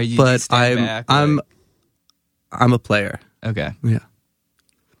 but I'm a player. Okay. Yeah.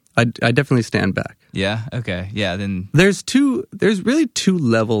 I definitely stand back. Yeah. Okay. Yeah. Then There's really two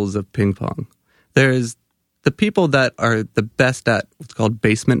levels of ping pong. There's the people that are the best at what's called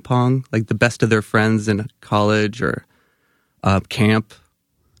basement pong, like the best of their friends in college or camp,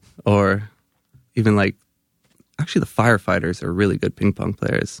 or even like, actually the firefighters are really good ping pong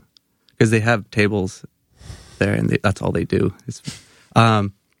players because they have tables there and that's all they do.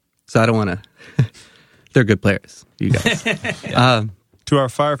 So I don't want to. They're good players, you guys. To our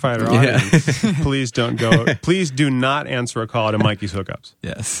firefighter audience, please do not answer a call to Mikey's Hookups.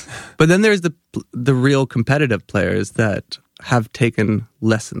 yes. But then there's the real competitive players that have taken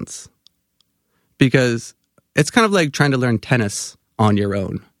lessons, because it's kind of like trying to learn tennis on your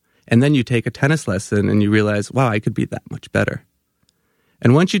own. And then you take a tennis lesson and you realize, wow, I could be that much better.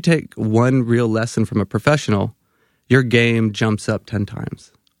 And once you take one real lesson from a professional, your game jumps up 10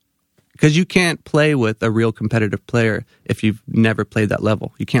 times. Because you can't play with a real competitive player if you've never played that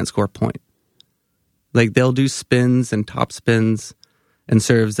level. You can't score a point. Like, they'll do spins and top spins and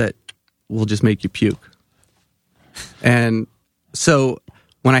serves that will just make you puke. And so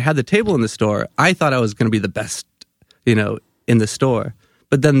when I had the table in the store, I thought I was going to be the best, in the store.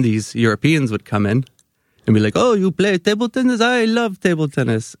 But then these Europeans would come in and be like, "Oh, you play table tennis? I love table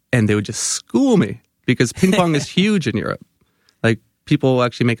tennis." And they would just school me because ping pong is huge in Europe. Like, people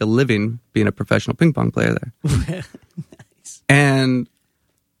actually make a living being a professional ping pong player there. Nice. And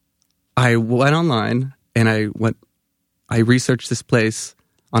I went online and I researched this place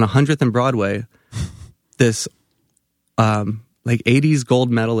on 100th and Broadway. This 80s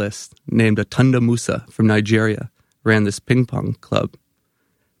gold medalist named Atunda Musa from Nigeria ran this ping pong club.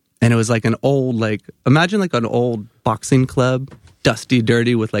 And it was like an old, imagine like an old boxing club, dusty,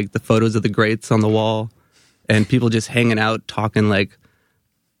 dirty, with like the photos of the greats on the wall, and people just hanging out, talking like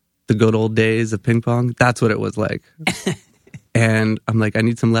the good old days of ping pong. That's what it was like. And I'm like, I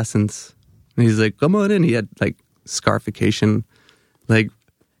need some lessons. And he's like, come on in. He had like scarification,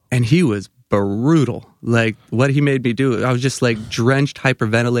 and he was brutal. Like, what he made me do, I was just like drenched,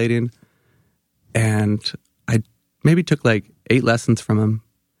 hyperventilating. And I maybe took like 8 lessons from him.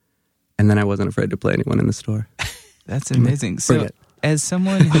 And then I wasn't afraid to play anyone in the store. That's amazing. So, as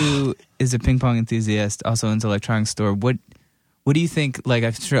someone who is a ping pong enthusiast, also into electronic store, what do you think? Like,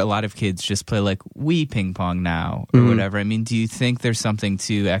 I'm sure a lot of kids just play like Wii ping pong now or whatever. I mean, do you think there's something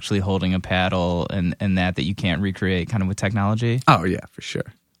to actually holding a paddle and that you can't recreate kind of with technology? Oh yeah, for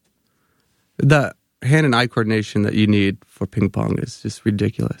sure. The hand and eye coordination that you need for ping pong is just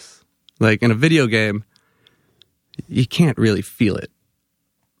ridiculous. Like, in a video game, you can't really feel it.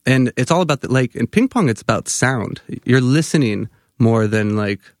 And it's all about in ping pong, it's about sound. You're listening more than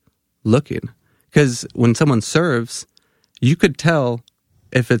looking. Because when someone serves, you could tell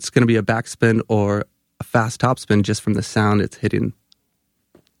if it's going to be a backspin or a fast topspin just from the sound it's hitting.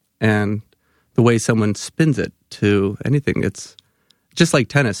 And the way someone spins it to anything, it's just like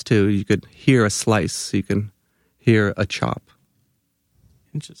tennis too. You could hear a slice, you can hear a chop.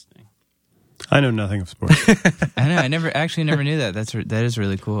 Interesting. I know nothing of sports. I know. I never knew that. That is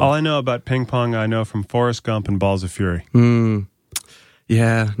really cool. All I know about ping pong, I know from Forrest Gump and Balls of Fury.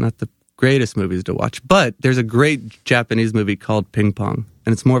 Yeah, not the greatest movies to watch. But there's a great Japanese movie called Ping Pong,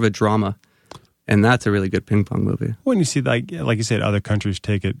 and it's more of a drama. And that's a really good ping pong movie. When you see, like you said, other countries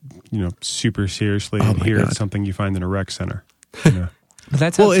take it, super seriously, and here it's something you find in a rec center. But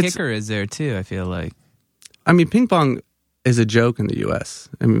that's how kicker is there too, I feel like. I mean, ping pong is a joke in the U.S.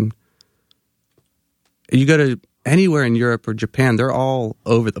 I mean, you go to anywhere in Europe or Japan, they're all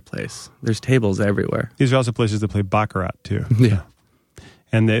over the place. There's tables everywhere. These are also places that play baccarat too. Yeah.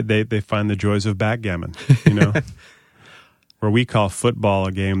 And they find the joys of backgammon, where we call football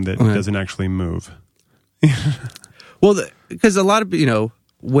a game that doesn't actually move. Well, because a lot of,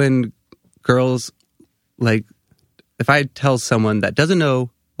 when girls, if I tell someone that doesn't know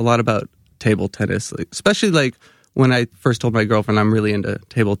a lot about table tennis, especially when I first told my girlfriend I'm really into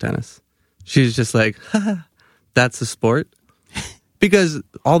table tennis, she's just like, haha, that's a sport? Because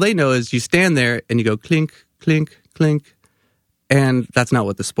all they know is you stand there and you go clink, clink, clink. And that's not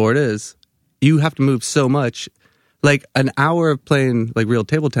what the sport is. You have to move so much. Like, an hour of playing real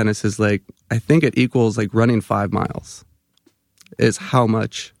table tennis is I think it equals running 5 miles. Is how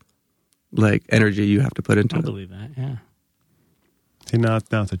much energy you have to put into it. I believe that, yeah. See, now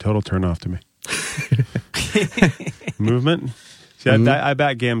it's a total turn off to me. Movement. See, I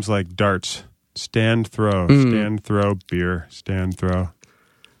bat games like darts. Stand, throw, beer, stand, throw.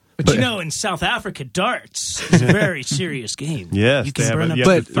 But in South Africa, darts is a very serious game. Yes, you can burn up you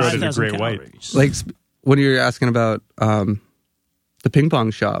have to throw it 5,000 at a great calories. white. When you're asking about the ping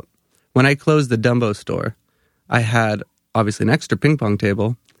pong shop, when I closed the Dumbo store, I had obviously an extra ping pong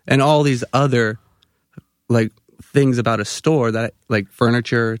table and all these other things about a store that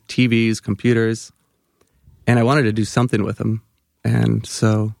furniture, TVs, computers, and I wanted to do something with them. And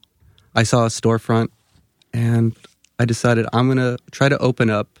so I saw a storefront and I decided I'm going to try to open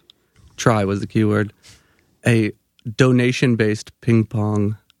up, try was the key word, a donation-based ping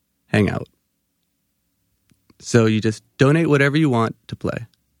pong hangout. So you just donate whatever you want to play.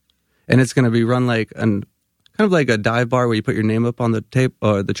 And it's going to be run kind of like a dive bar where you put your name up on the tape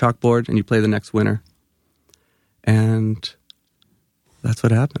or the chalkboard and you play the next winner. And that's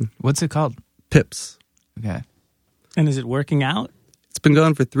what happened. What's it called? Pips. Okay. And is it working out? It's been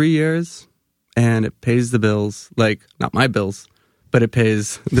going for 3 years and it pays the bills. Not my bills, but it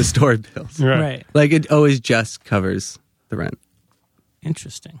pays the store bills. Right. It always just covers the rent.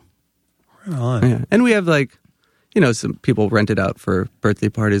 Interesting. Right on. Yeah. And we have some people rent it out for birthday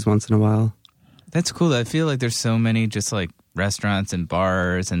parties once in a while. That's cool. I feel like there's so many just restaurants and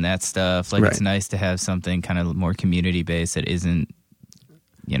bars and that stuff. Right. It's nice to have something kind of more community based that isn't,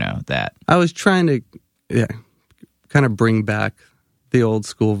 that. I was trying to kind of bring back the old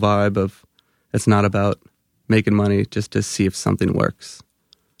school vibe of it's not about making money just to see if something works.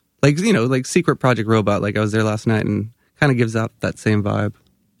 Like, you know, like Secret Project Robot, like I was there last night and kind of gives out that same vibe.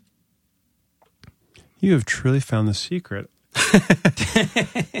 You have truly found the secret.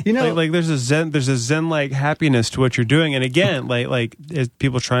 You know, like there's a zen like happiness to what you're doing, and again, like is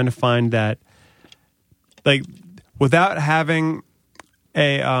people trying to find that, like, without having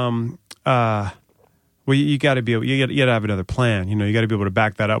a well, you got to be able, you got to have another plan. You know, you got to be able to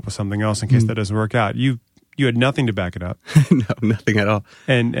back that up with something else in case that doesn't work out. You had nothing to back it up. No, nothing at all,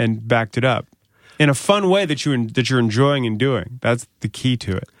 and backed it up in a fun way that you're enjoying and doing. That's the key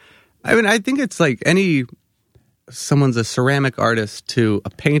to it. I mean, I think it's like someone's a ceramic artist to a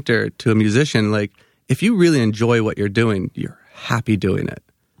painter to a musician. Like, if you really enjoy what you're doing, you're happy doing it.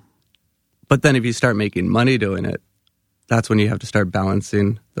 But then if you start making money doing it, that's when you have to start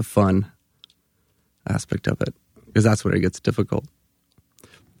balancing the fun aspect of it, because that's when it gets difficult.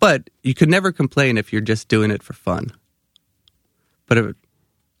 But you could never complain if you're just doing it for fun. But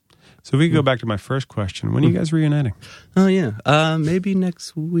so we can go back to my first question. When are you guys reuniting? Oh, yeah. Maybe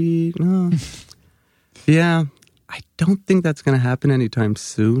next week. No. Yeah. I don't think that's going to happen anytime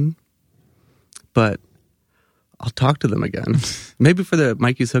soon. But I'll talk to them again. Maybe for the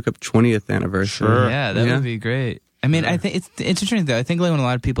Mikey's Hookup 20th anniversary. Sure. Yeah, that would be great. I mean, I think it's interesting, though. I think like when a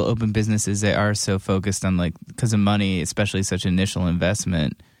lot of people open businesses, they are so focused on, like, because of money, especially such initial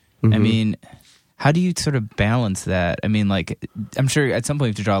investment. I mean, how do you sort of balance that? I mean, like, I'm sure at some point you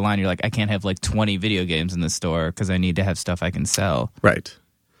have to draw a line. You're like, I can't have like 20 video games in the store because I need to have stuff I can sell. Right.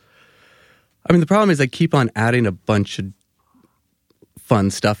 I mean, the problem is I keep on adding a bunch of fun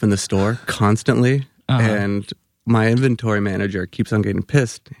stuff in the store constantly. And my inventory manager keeps on getting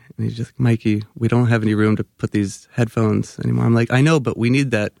pissed. And he's just like, Mikey, we don't have any room to put these headphones anymore. I'm like, I know, but we need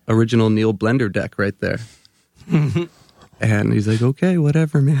that original Neil Blender deck right there. And he's like, okay,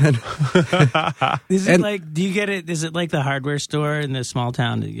 whatever, man. Is it like, do you get it? Is it like the hardware store in the small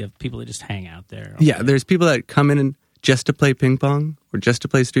town that you have people that just hang out there? Yeah, there's people that come in just to play ping pong or just to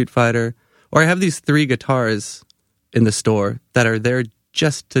play Street Fighter. Or I have these 3 guitars in the store that are there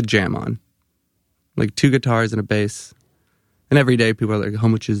just to jam on. Like 2 guitars and a bass. And every day people are like, how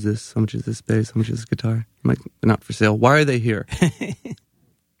much is this? How much is this bass? How much is this guitar? I'm like, they're not for sale. Why are they here?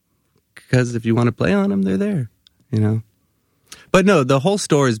 Because if you want to play on them, they're there, you know? But no, the whole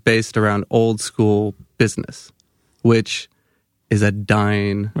store is based around old school business, which is a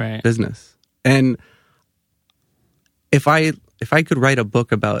dying business. And if I could write a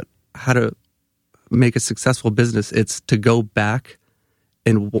book about how to make a successful business, it's to go back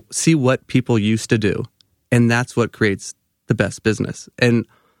and see what people used to do. And that's what creates the best business. And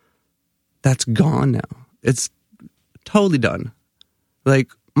that's gone now. It's totally done.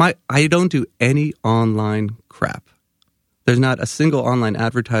 Like, I don't do any online crap. There's not a single online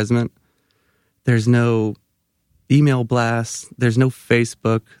advertisement. There's no email blasts. There's no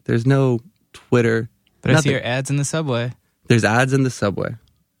Facebook. There's no Twitter. But I see your ads in the subway. There's ads in the subway.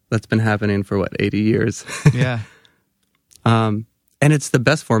 That's been happening for, 80 years? Yeah. And it's the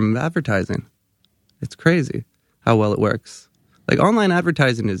best form of advertising. It's crazy how well it works. Like, online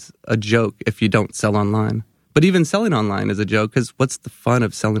advertising is a joke if you don't sell online. But even selling online is a joke, because what's the fun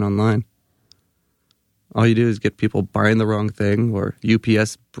of selling online? All you do is get people buying the wrong thing, or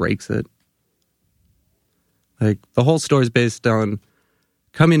UPS breaks it. Like, the whole store is based on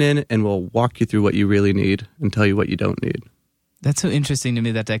coming in and we'll walk you through what you really need and tell you what you don't need. That's so interesting to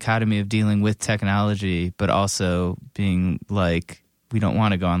me, that dichotomy of dealing with technology, but also being like, we don't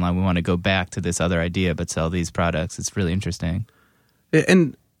want to go online. We want to go back to this other idea, but sell these products. It's really interesting.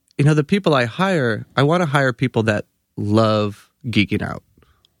 And, the people I hire, I want to hire people that love geeking out.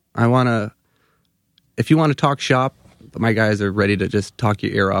 If you want to talk shop, my guys are ready to just talk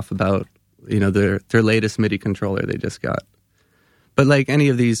your ear off about, their latest MIDI controller they just got. But like any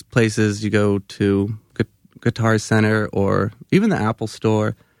of these places, you go to Guitar Center or even the Apple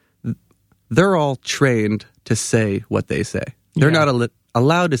Store, they're all trained to say what they say. They're not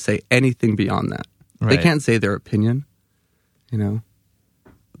allowed to say anything beyond that. Right. They can't say their opinion.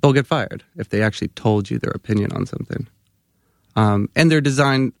 They'll get fired if they actually told you their opinion on something. And their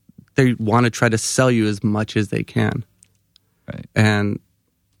design, they want to try to sell you as much as they can. Right. And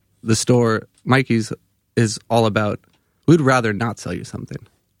the store, Mikey's, is all about, we'd rather not sell you something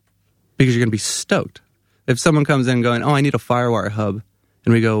because you're going to be stoked. If someone comes in going, oh, I need a FireWire hub,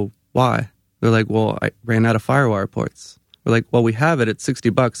 and we go, why? They're like, well, I ran out of FireWire ports. We're like, well, we have it at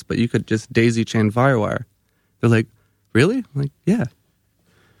 $60, but you could just daisy chain FireWire. They're like, really? I'm like, yeah.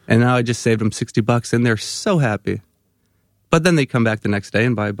 And now I just saved them $60, and they're so happy. But then they come back the next day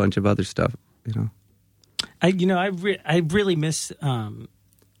and buy a bunch of other stuff, I really miss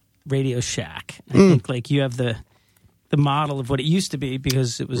Radio Shack. I think like you have the model of what it used to be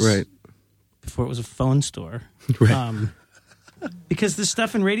because it was Right. before it was a phone store. Right. Because the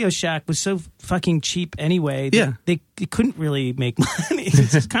stuff in Radio Shack was so fucking cheap anyway. Yeah. They couldn't really make money.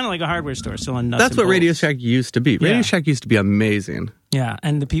 It's kind of like a hardware store selling nuts. That's and what bolts. Radio Shack used to be. Radio Yeah. Shack used to be amazing. Yeah,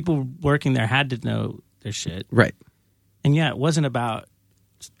 and the people working there had to know their shit. Right. And yeah, it was about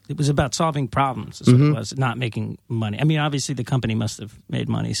solving problems. That's what it was, not making money. I mean, obviously the company must have made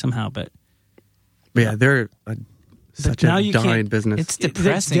money somehow, but Yeah, they're such now a you dying can't- business. It's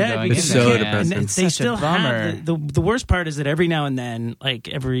depressing dead going because in It's there. so Yeah. depressing. And It's they such still a bummer. have the worst part is that every now and then, like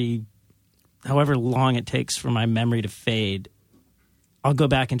however long it takes for my memory to fade, I'll go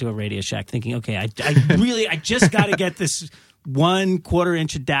back into a Radio Shack thinking, okay, I just got to get this 1/4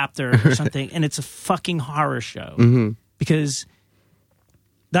 inch adapter or something, and it's a fucking horror show because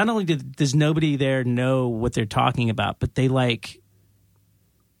not only does nobody there know what they're talking about, but they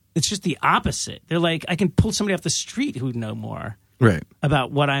it's just the opposite. They're like, I can pull somebody off the street who'd know more Right.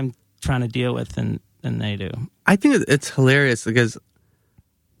 about what I'm trying to deal with than they do. I think it's hilarious because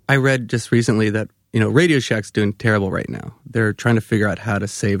I read just recently that, Radio Shack's doing terrible right now. They're trying to figure out how to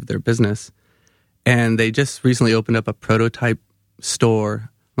save their business. And they just recently opened up a prototype store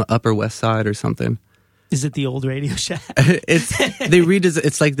on the Upper West Side or something. Is it the old Radio Shack?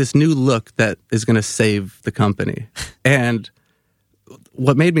 It's like this new look that is going to save the company. And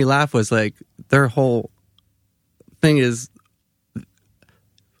what made me laugh was like their whole thing is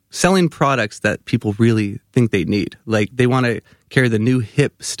selling products that people really think they need. Like they want to carry the new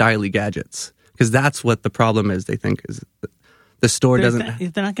hip, styly gadgets because that's what the problem is. They think is the store They're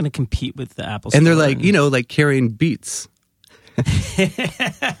doesn't, not going to compete with the Apple and they're Store. like, like carrying Beats.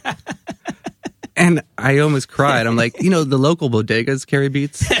 And I almost cried. I'm like, the local bodegas carry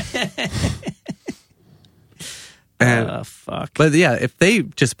Beats. And, fuck. but yeah, if they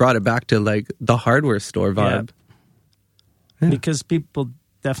just brought it back to like the hardware store vibe. Yeah. Because people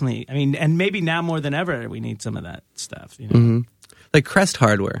definitely, I mean, and maybe now more than ever, we need some of that stuff. Like Crest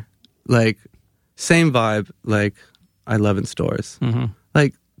Hardware, like same vibe, like I love in stores.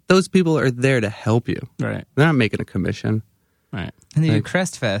 Like those people are there to help you. Right. They're not making a commission. Right. And they do Like-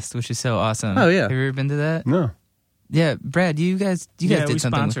 Crest Fest, which is so awesome. Oh, yeah. Have you ever been to that? No. Yeah, Brad, you guys Yeah, did we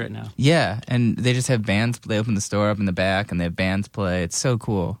something. sponsor it now. Yeah, and they just have bands. They open the store up in the back, and they have bands play. It's so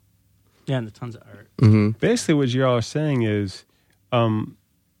cool. Yeah, and tons of art. Basically, what you're all saying is, when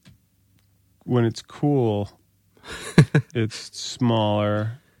it's cool, it's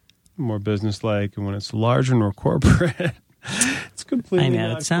smaller, more business-like, and when it's larger and more corporate, it's completely. I know,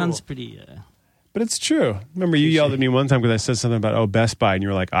 not it sounds cool. pretty... But it's true. Remember, you yelled at me one time because I said something about Best Buy, and you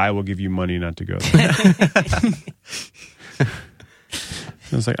were like, "I will give you money not to go there."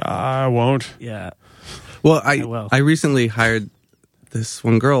 I was like, "I won't." yeah. Well, will. I recently hired this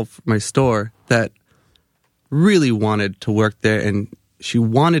one girl for my store that really wanted to work there, and she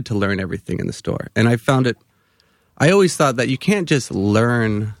wanted to learn everything in the store. And I found it. I always thought that you can't just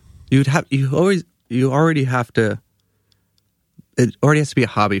learn. You already have to. It already has to be a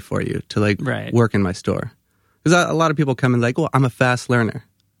hobby for you to like Right. work in my store. Because a lot of people come in like, well, I'm a fast learner.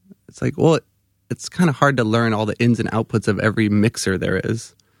 It's like, well, it's kind of hard to learn all the ins and outputs of every mixer there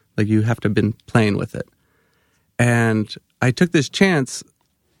is. Like you have to have been playing with it. And I took this chance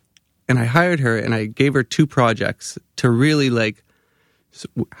and I hired her and I gave her 2 projects to really like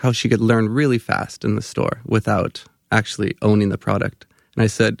how she could learn really fast in the store without actually owning the product. And I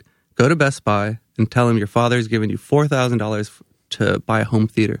said, go to Best Buy and tell him your father's giving you $4,000 to buy a home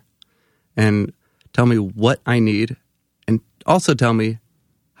theater and tell me what I need and also tell me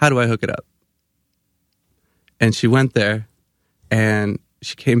how do I hook it up. And she went there and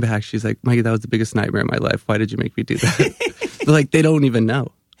she came back. She's like, Mikey, that was the biggest nightmare in my life. Why did you make me do that? Like, they don't even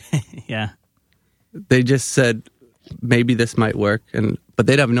know. Yeah. They just said, maybe this might work. But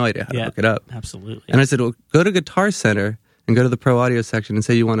they'd have no idea how to hook it up. Absolutely. And I said, well, go to Guitar Center and go to the Pro Audio section and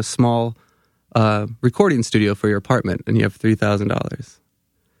say you want a small recording studio for your apartment and you have $3,000.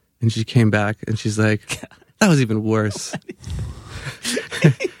 And she came back and she's like, that was even worse.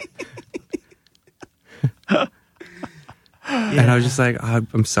 And I was just like, oh,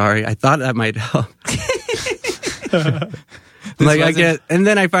 I'm sorry. I thought that might help. Like I get, and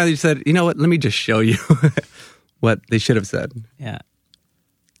then I finally said, you know what? Let me just show you what they should have said. Yeah.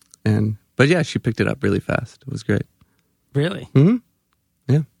 But yeah, she picked it up really fast. It was great. Really?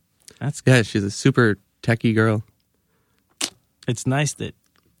 Yeah. That's good. Yeah, she's a super techie girl. It's nice to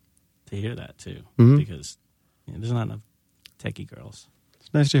hear that too, because there's not enough techie girls.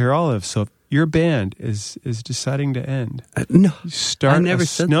 It's nice to hear all of your band is deciding to end, No, start I never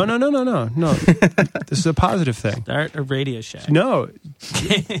said no, that. no. This is a positive thing. Start a radio show. No,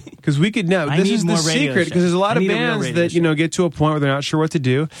 because we could now. I This need is the more radio secret, because there's a lot shows. of I need a real bands radio that show. get to a point where they're not sure what to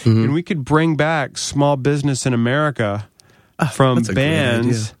do, and we could bring back small business in America from that's a great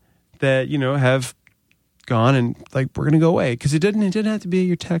bands that have gone and like we're gonna go away, because it didn't have to be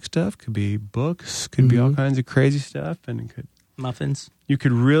your tech stuff. Could be books, could be all kinds of crazy stuff, and it could. Muffins. You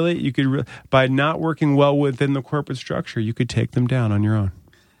could really, by not working well within the corporate structure, you could take them down on your own.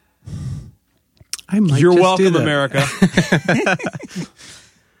 I might You're just welcome, do that. America.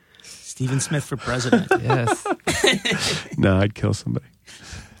 Stephen Smith for president. Yes. No, I'd kill somebody.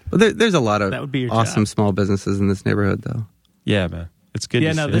 Well, there's a lot of That would be your awesome job. small businesses in this neighborhood, though. Yeah, man. It's good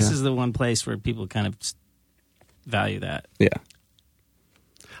Yeah, to no, see. this is the one place where people kind of value that. Yeah.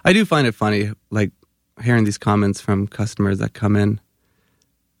 I do find it funny, like, hearing these comments from customers that come in.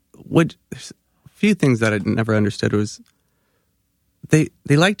 There's a few things that I never understood was they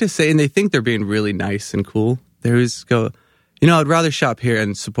like to say, and they think they're being really nice and cool. They always go, I'd rather shop here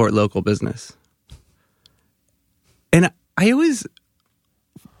and support local business. And I always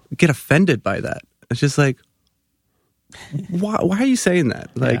get offended by that. It's just like, why are you saying that?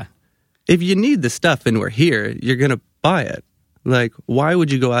 Like, Yeah. if you need the stuff and we're here, you're going to buy it. Like, why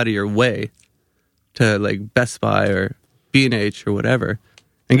would you go out of your way to like Best Buy or B&H or whatever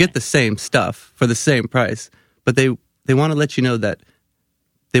and get the same stuff for the same price? But they want to let you know that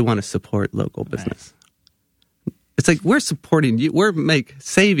they want to support local business. It's like, we're supporting you. We're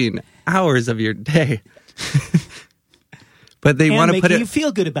saving hours of your day. But they And want to making put it. you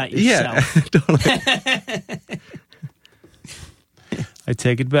feel good about yourself. Yeah, totally. I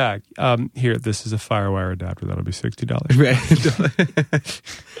take it back. Here, this is a Firewire adapter. That'll be $60. Right.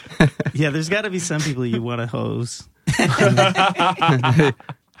 Yeah, there's got to be some people you want to hose.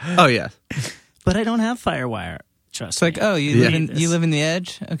 Oh yeah. But I don't have Firewire. Trust It's like, me. oh, you Yeah. live in the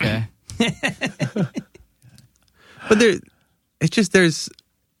edge? Okay. But there's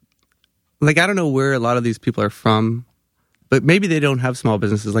like, I don't know where a lot of these people are from, but maybe they don't have small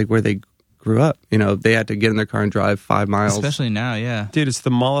businesses like where they grew up. They had to get in their car and drive 5 miles. Especially now, yeah. Dude, it's the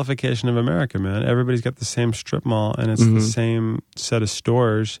mallification of America, man. Everybody's got the same strip mall, and it's the same set of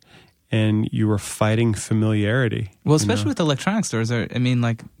stores, and you are fighting familiarity. Well, especially with electronic stores. I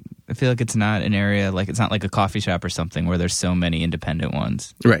feel like it's not an area, like it's not like a coffee shop or something where there's so many independent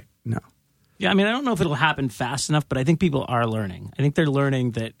ones. Right. No. Yeah, I don't know if it'll happen fast enough, but I think people are learning. I think they're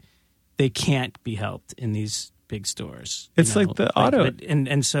learning that they can't be helped in these big stores. It's like the auto.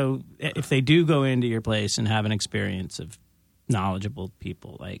 And so if they do go into your place and have an experience of knowledgeable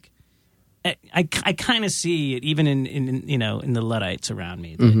people, like I kind of see it even in the Luddites around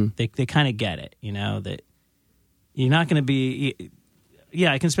me. That they kind of get it, that you're not going to be.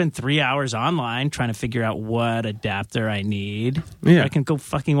 Yeah, I can spend 3 hours online trying to figure out what adapter I need. Yeah. I can go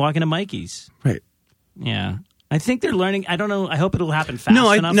fucking walk into Mikey's. Right. Yeah. I think they're learning. I don't know. I hope it'll happen fast No,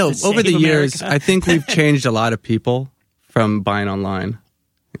 enough. to over the save years, America. I think we've changed a lot of people from buying online.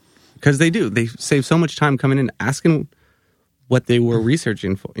 Because they do. They save so much time coming in asking what they were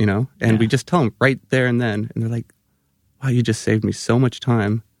researching for, and we just tell them right there and then. And they're like, wow, you just saved me so much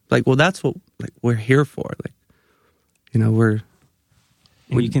time. Like, well, that's what we're here for. Like,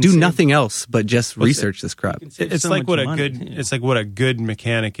 we you can do save- nothing else but just research this crap. save It's so like much what a money, good. yeah. It's like what a good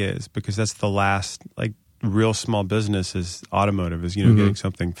mechanic is, because that's the last real small business is automotive. Is getting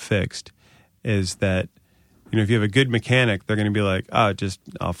something fixed. Is that if you have a good mechanic, they're going to be like, oh,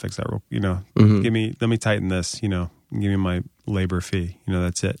 I'll fix that real. Let me tighten this. Give me my labor fee.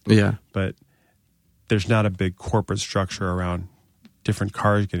 That's it. Yeah. But there's not a big corporate structure around different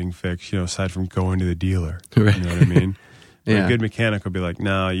cars getting fixed. Aside from going to the dealer. Right. You know what I mean? Yeah. A good mechanic will be like,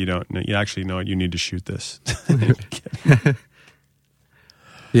 no, you don't. You actually know what you need to shoot this.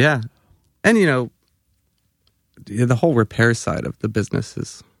 Yeah. And, the whole repair side of the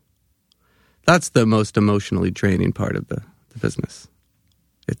business that's the most emotionally draining part of the business.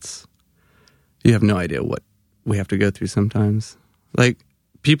 You have no idea what we have to go through sometimes. Like,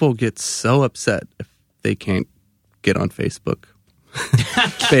 people get so upset if they can't get on Facebook.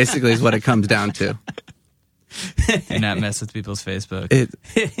 Basically is what it comes down to. Do not mess with people's Facebook.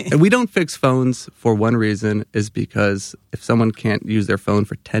 And we don't fix phones for one reason, is because if someone can't use their phone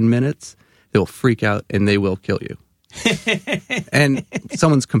for 10 minutes, they'll freak out and they will kill you. And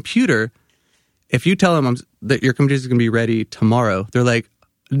someone's computer, if you tell them that your computer is going to be ready tomorrow, they're like,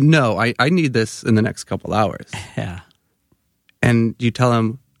 no, I need this in the next couple hours. Yeah. And you tell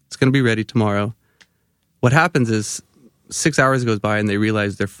them it's going to be ready tomorrow. What happens is 6 hours goes by and they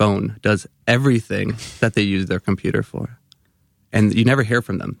realize their phone does everything that they use their computer for. and you never hear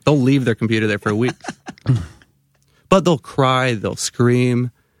from them. They'll leave their computer there for weeks. But they'll cry, they'll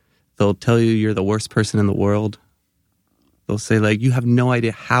scream, they'll tell you you're the worst person in the world. They'll say, like, you have no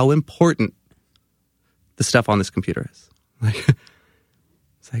idea how important the stuff on this computer is. Like,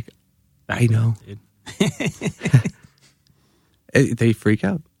 it's like, I know. They freak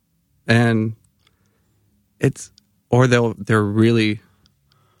out. And they're really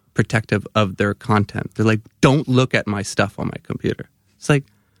protective of their content. They're like, don't look at my stuff on my computer. It's like,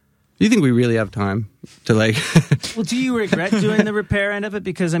 do you think we really have time to like... Well, do you regret doing the repair end of it?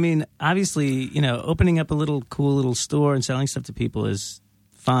 Because, I mean, obviously, opening up a cool little store and selling stuff to people is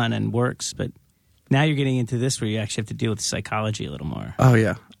fun and works. But now you're getting into this where you actually have to deal with psychology a little more. Oh,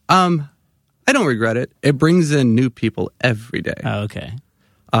 yeah. I don't regret it. It brings in new people every day. Oh, okay.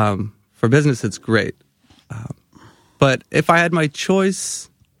 For business, it's great. But if I had my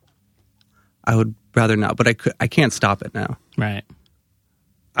choice, I would rather not. But I can't stop it now. Right.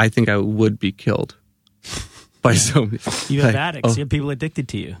 I think I would be killed by so many. You have addicts. You have people addicted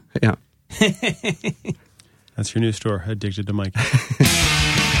to you. Yeah. That's your new store, Addicted to Mikey.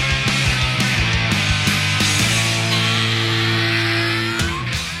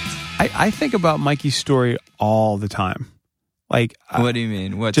 I think about Mikey's story all the time. Like, what do you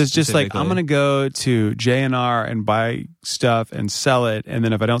mean? What just like, I'm going to go to J&R and buy stuff and sell it, and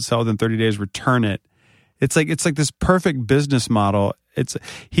then if I don't sell it in 30 days, return it. It's like this perfect business model. It's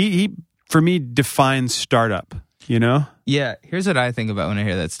he for me defines startup, Yeah, here's what I think about when I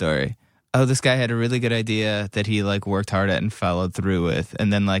hear that story. Oh, this guy had a really good idea that he like worked hard at and followed through with,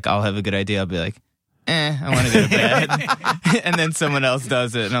 and then like I'll have a good idea, I'll be like, I want to go to bed. And then someone else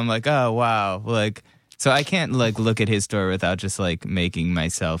does it and I'm like, oh wow. Like, so I can't like look at his story without just like making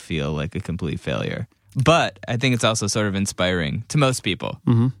myself feel like a complete failure. But I think it's also sort of inspiring to most people.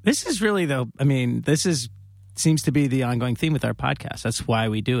 Mm-hmm. This is really, though, I mean, seems to be the ongoing theme with our podcast. That's why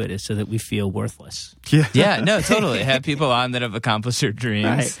we do it, is so that we feel worthless. Yeah, no, totally. Have people on that have accomplished their dreams.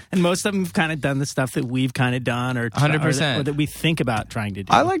 Right. And most of them have kind of done the stuff that we've kind of done or 100%. Or that we think about trying to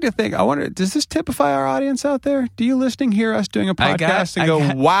do. I like to think, does this typify our audience out there? Do you listening hear us doing a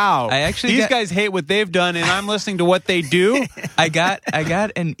podcast wow, these guys hate what they've done and I'm listening to what they do? I got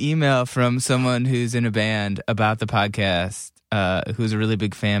an email from someone who's in a band about the podcast, who's a really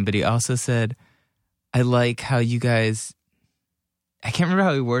big fan, but he also said, I like how you guys, I can't remember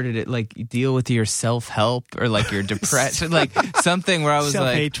how he worded it, like deal with your self-help or like your depression, like something where I was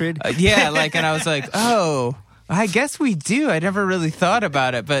self-hatred. like, and I was like, oh, I guess we do. I never really thought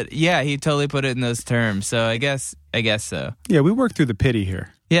about it, but yeah, he totally put it in those terms. So I guess so. Yeah, we work through the pity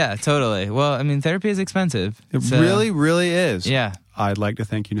here. Yeah, totally. Well, I mean, therapy is expensive. It really, really is. Yeah. I'd like to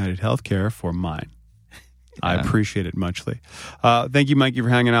thank United Healthcare for mine. I appreciate it muchly. Thank you, Mikey, for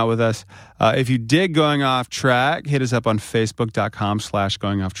hanging out with us. If you did Going Off Track, hit us up on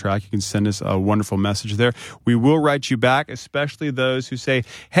Facebook.com/Going Off Track. You can send us a wonderful message there. We will write you back, especially those who say,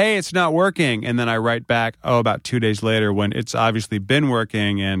 hey, it's not working. And then I write back, about 2 days later when it's obviously been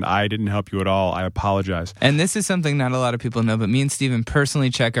working and I didn't help you at all. I apologize. And this is something not a lot of people know, but me and Steven personally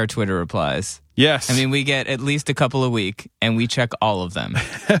check our Twitter replies. Yes. I mean, we get at least a couple a week, and we check all of them.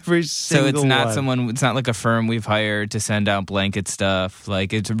 Every single So it's not one. it's not like a firm we've hired to send out blanket stuff.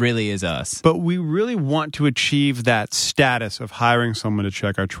 Like, it really is us. But we really want to achieve that status of hiring someone to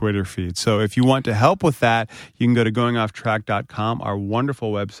check our Twitter feed. So if you want to help with that, you can go to goingofftrack.com, our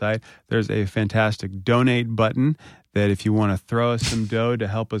wonderful website. There's a fantastic donate button that if you want to throw us some dough to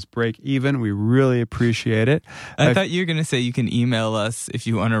help us break even, we really appreciate it. I thought you were going to say you can email us if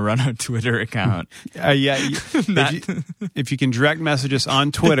you want to run our Twitter account. If you can direct message us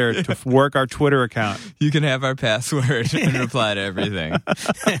on Twitter to work our Twitter account. You can have our password and reply to everything.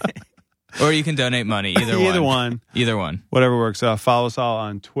 Or you can donate money. Either one. Whatever works. Follow us all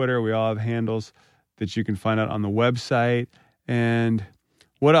on Twitter. We all have handles that you can find out on the website. And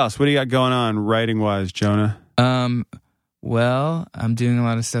what else? What do you got going on writing-wise, Jonah? Well, I'm doing a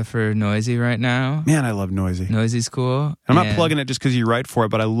lot of stuff for Noisy right now. Man, I love Noisy. Noisy's cool. I'm not plugging it just because you write for it,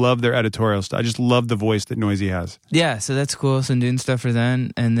 but I love their editorial stuff. I just love the voice that Noisy has. Yeah, so that's cool. So I'm doing stuff for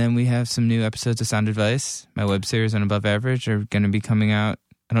them. And then we have some new episodes of Sound Advice. My web series on Above Average are going to be coming out.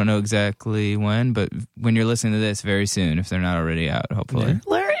 I don't know exactly when, but when you're listening to this, very soon, if they're not already out, hopefully.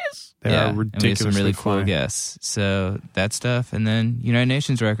 Hilarious. They are ridiculously and we have some really cool funny guests. So that stuff. And then United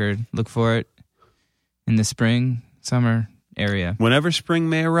Nations record. Look for it in the spring, summer area. Whenever spring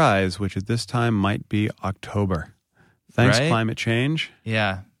may arise, which at this time might be October. Thanks, right? climate change.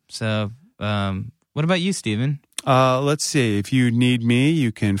 Yeah. So what about you, Steven? Let's see. If you need me,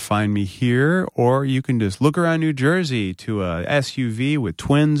 you can find me here, or you can just look around New Jersey to a SUV with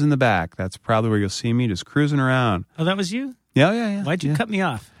twins in the back. That's probably where you'll see me, just cruising around. Oh, that was you? Yeah. Why'd you cut me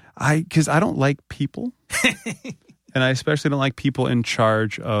off? Because I don't like people. And I especially don't like people in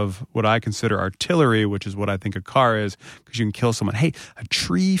charge of what I consider artillery, which is what I think a car is, because you can kill someone. Hey, a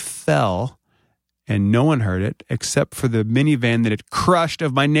tree fell and no one heard it except for the minivan that it crushed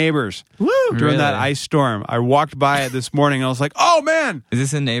of my neighbors. Woo! During that ice storm. I walked by it this morning and I was like, oh, man. Is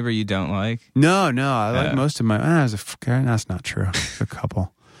this a neighbor you don't like? No. I like most of my... that's not true. A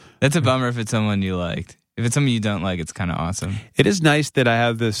couple. That's a bummer if it's someone you liked. If it's someone you don't like, it's kind of awesome. It is nice that I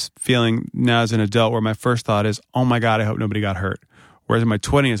have this feeling now as an adult where my first thought is, oh my God, I hope nobody got hurt. Whereas in my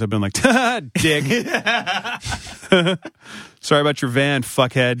 20s, I've been like, dick. Sorry about your van,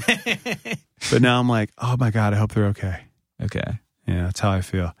 fuckhead. But now I'm like, oh my God, I hope they're okay. Okay. Yeah, that's how I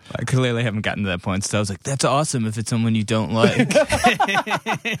feel. I clearly haven't gotten to that point, so I was like, that's awesome if it's someone you don't like.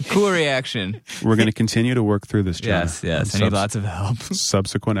 Cool reaction. We're going to continue to work through this, John. Yes. I need lots of help.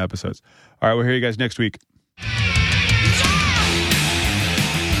 Subsequent episodes. All right, we'll hear you guys next week.